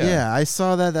bad idea. Yeah, I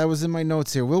saw that. That was in my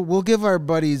notes here. We'll give our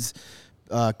buddies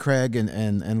Craig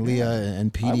and Leah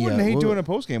and Petey. I wouldn't hate doing a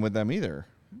post game with them either.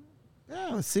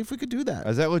 Yeah, let's see if we could do that.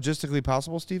 Is that logistically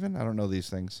possible, Steven? I don't know these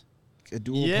things. A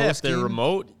dual Yeah, if they're post-game.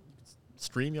 remote,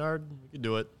 StreamYard, we could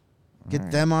do it.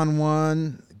 Get them on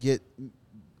one. It'd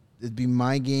be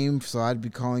my game, so I'd be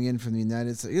calling in from the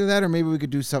United States. Either that, or maybe we could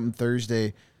do something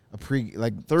Thursday.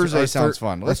 Thursday sounds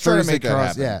fun. Let's try to make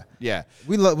that happen. Yeah.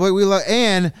 We love,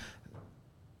 and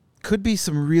could be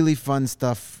some really fun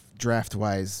stuff draft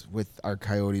wise with our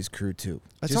Coyotes crew too.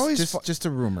 It's always just a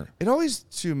rumor. It always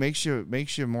makes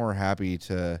you more happy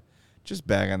to just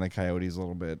bag on the Coyotes a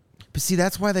little bit. But see,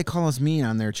 that's why they call us mean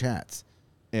on their chats.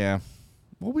 Yeah.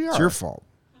 Well, we are. It's your fault.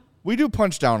 We do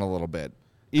punch down a little bit,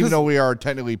 even though we are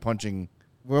technically punching.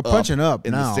 We're punching up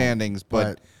in now, the standings,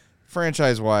 but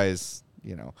franchise wise.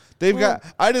 They've got.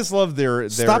 I just love their.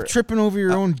 Stop tripping over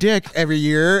your own dick every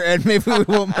year, and maybe we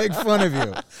won't make fun of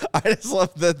you. I just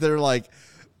love that they're like,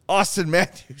 Austin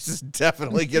Matthews is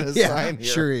definitely going to sign here.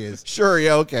 Sure he is. Sure,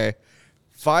 yeah, okay.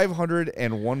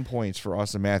 501 points for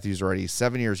Austin Matthews already.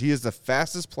 7 years. He is the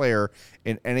fastest player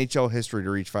in NHL history to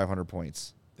reach 500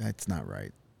 points. That's not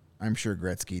right. I'm sure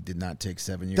Gretzky did not take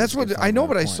 7 years. That's what I know,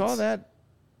 but points. I saw that.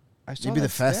 Maybe the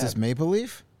fastest Maple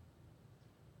Leaf.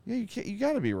 Yeah, you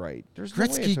got to be right. There's no way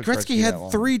it took Gretzky that had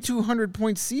long. 3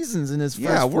 200-point seasons in his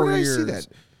first 4 years. Yeah, where did I see that?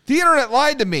 The internet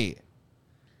lied to me.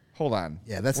 Hold on.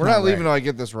 Yeah, that's we're not not leaving right. till I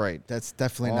get this right. That's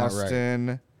definitely not right.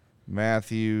 Austin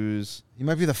Matthews. He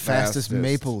might be the fastest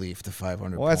Maple Leaf to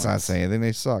 500 Well, that's not saying anything.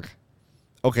 They suck.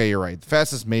 Okay, you're right. The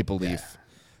fastest Maple Leaf.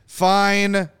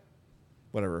 Fine.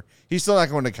 Whatever. He's still not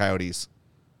going to Coyotes.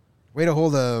 Way to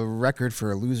hold a record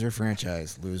for a loser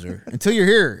franchise, loser. Until you're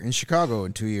here in Chicago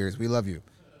in 2 years. We love you.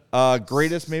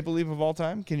 Greatest Maple Leaf of all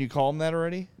time? Can you call him that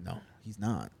already? No, he's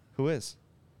not. Who is?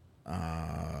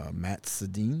 Matt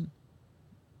Sedin.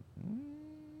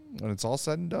 When it's all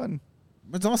said and done.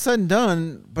 It's all said and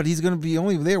done, but he's going to be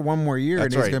only there one more year, That's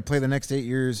and he's right. going to play the next 8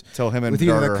 years Till him and with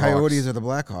either Darter the Coyotes Hawks. or the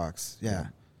Blackhawks. Yeah.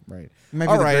 Right. Might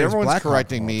be All the right, greatest everyone's Blackhawk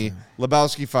correcting of all me. time.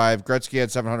 Lebowski 5. Gretzky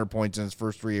had 700 points in his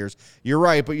first 3 years. You're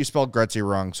right, but you spelled Gretzky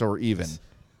wrong, so we're even.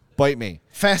 Bite me.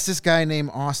 Fastest guy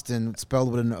named Austin,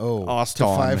 spelled with an O. Austin.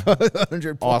 To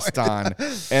 500 points. Austin.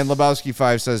 And Lebowski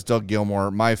 5 says Doug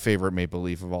Gilmour, my favorite Maple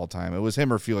Leaf of all time. It was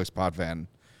him or Felix Potvin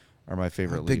are my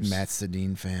favorite I'm a big Leafs. Matt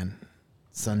Sedin fan.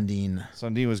 Sundin,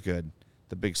 Sundin was good.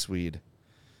 The big Swede.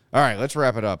 All right, let's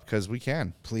wrap it up because we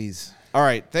can. please. All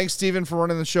right. Thanks, Steven, for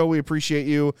running the show. We appreciate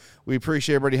you. We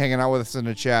appreciate everybody hanging out with us in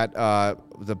the chat.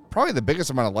 Probably the biggest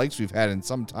amount of likes we've had in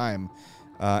some time.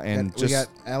 We got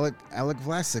Alec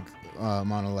Vlasic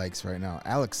amount of likes right now.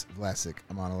 Alex Vlasic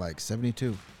amount of likes,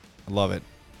 72. I love it.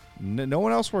 No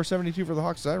one else wore 72 for the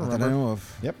Hawks that I Not remember. that I know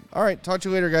of. Yep. All right. Talk to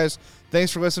you later, guys.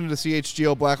 Thanks for listening to the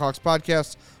CHGO Blackhawks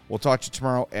podcast. We'll talk to you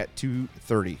tomorrow at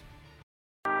 2:30.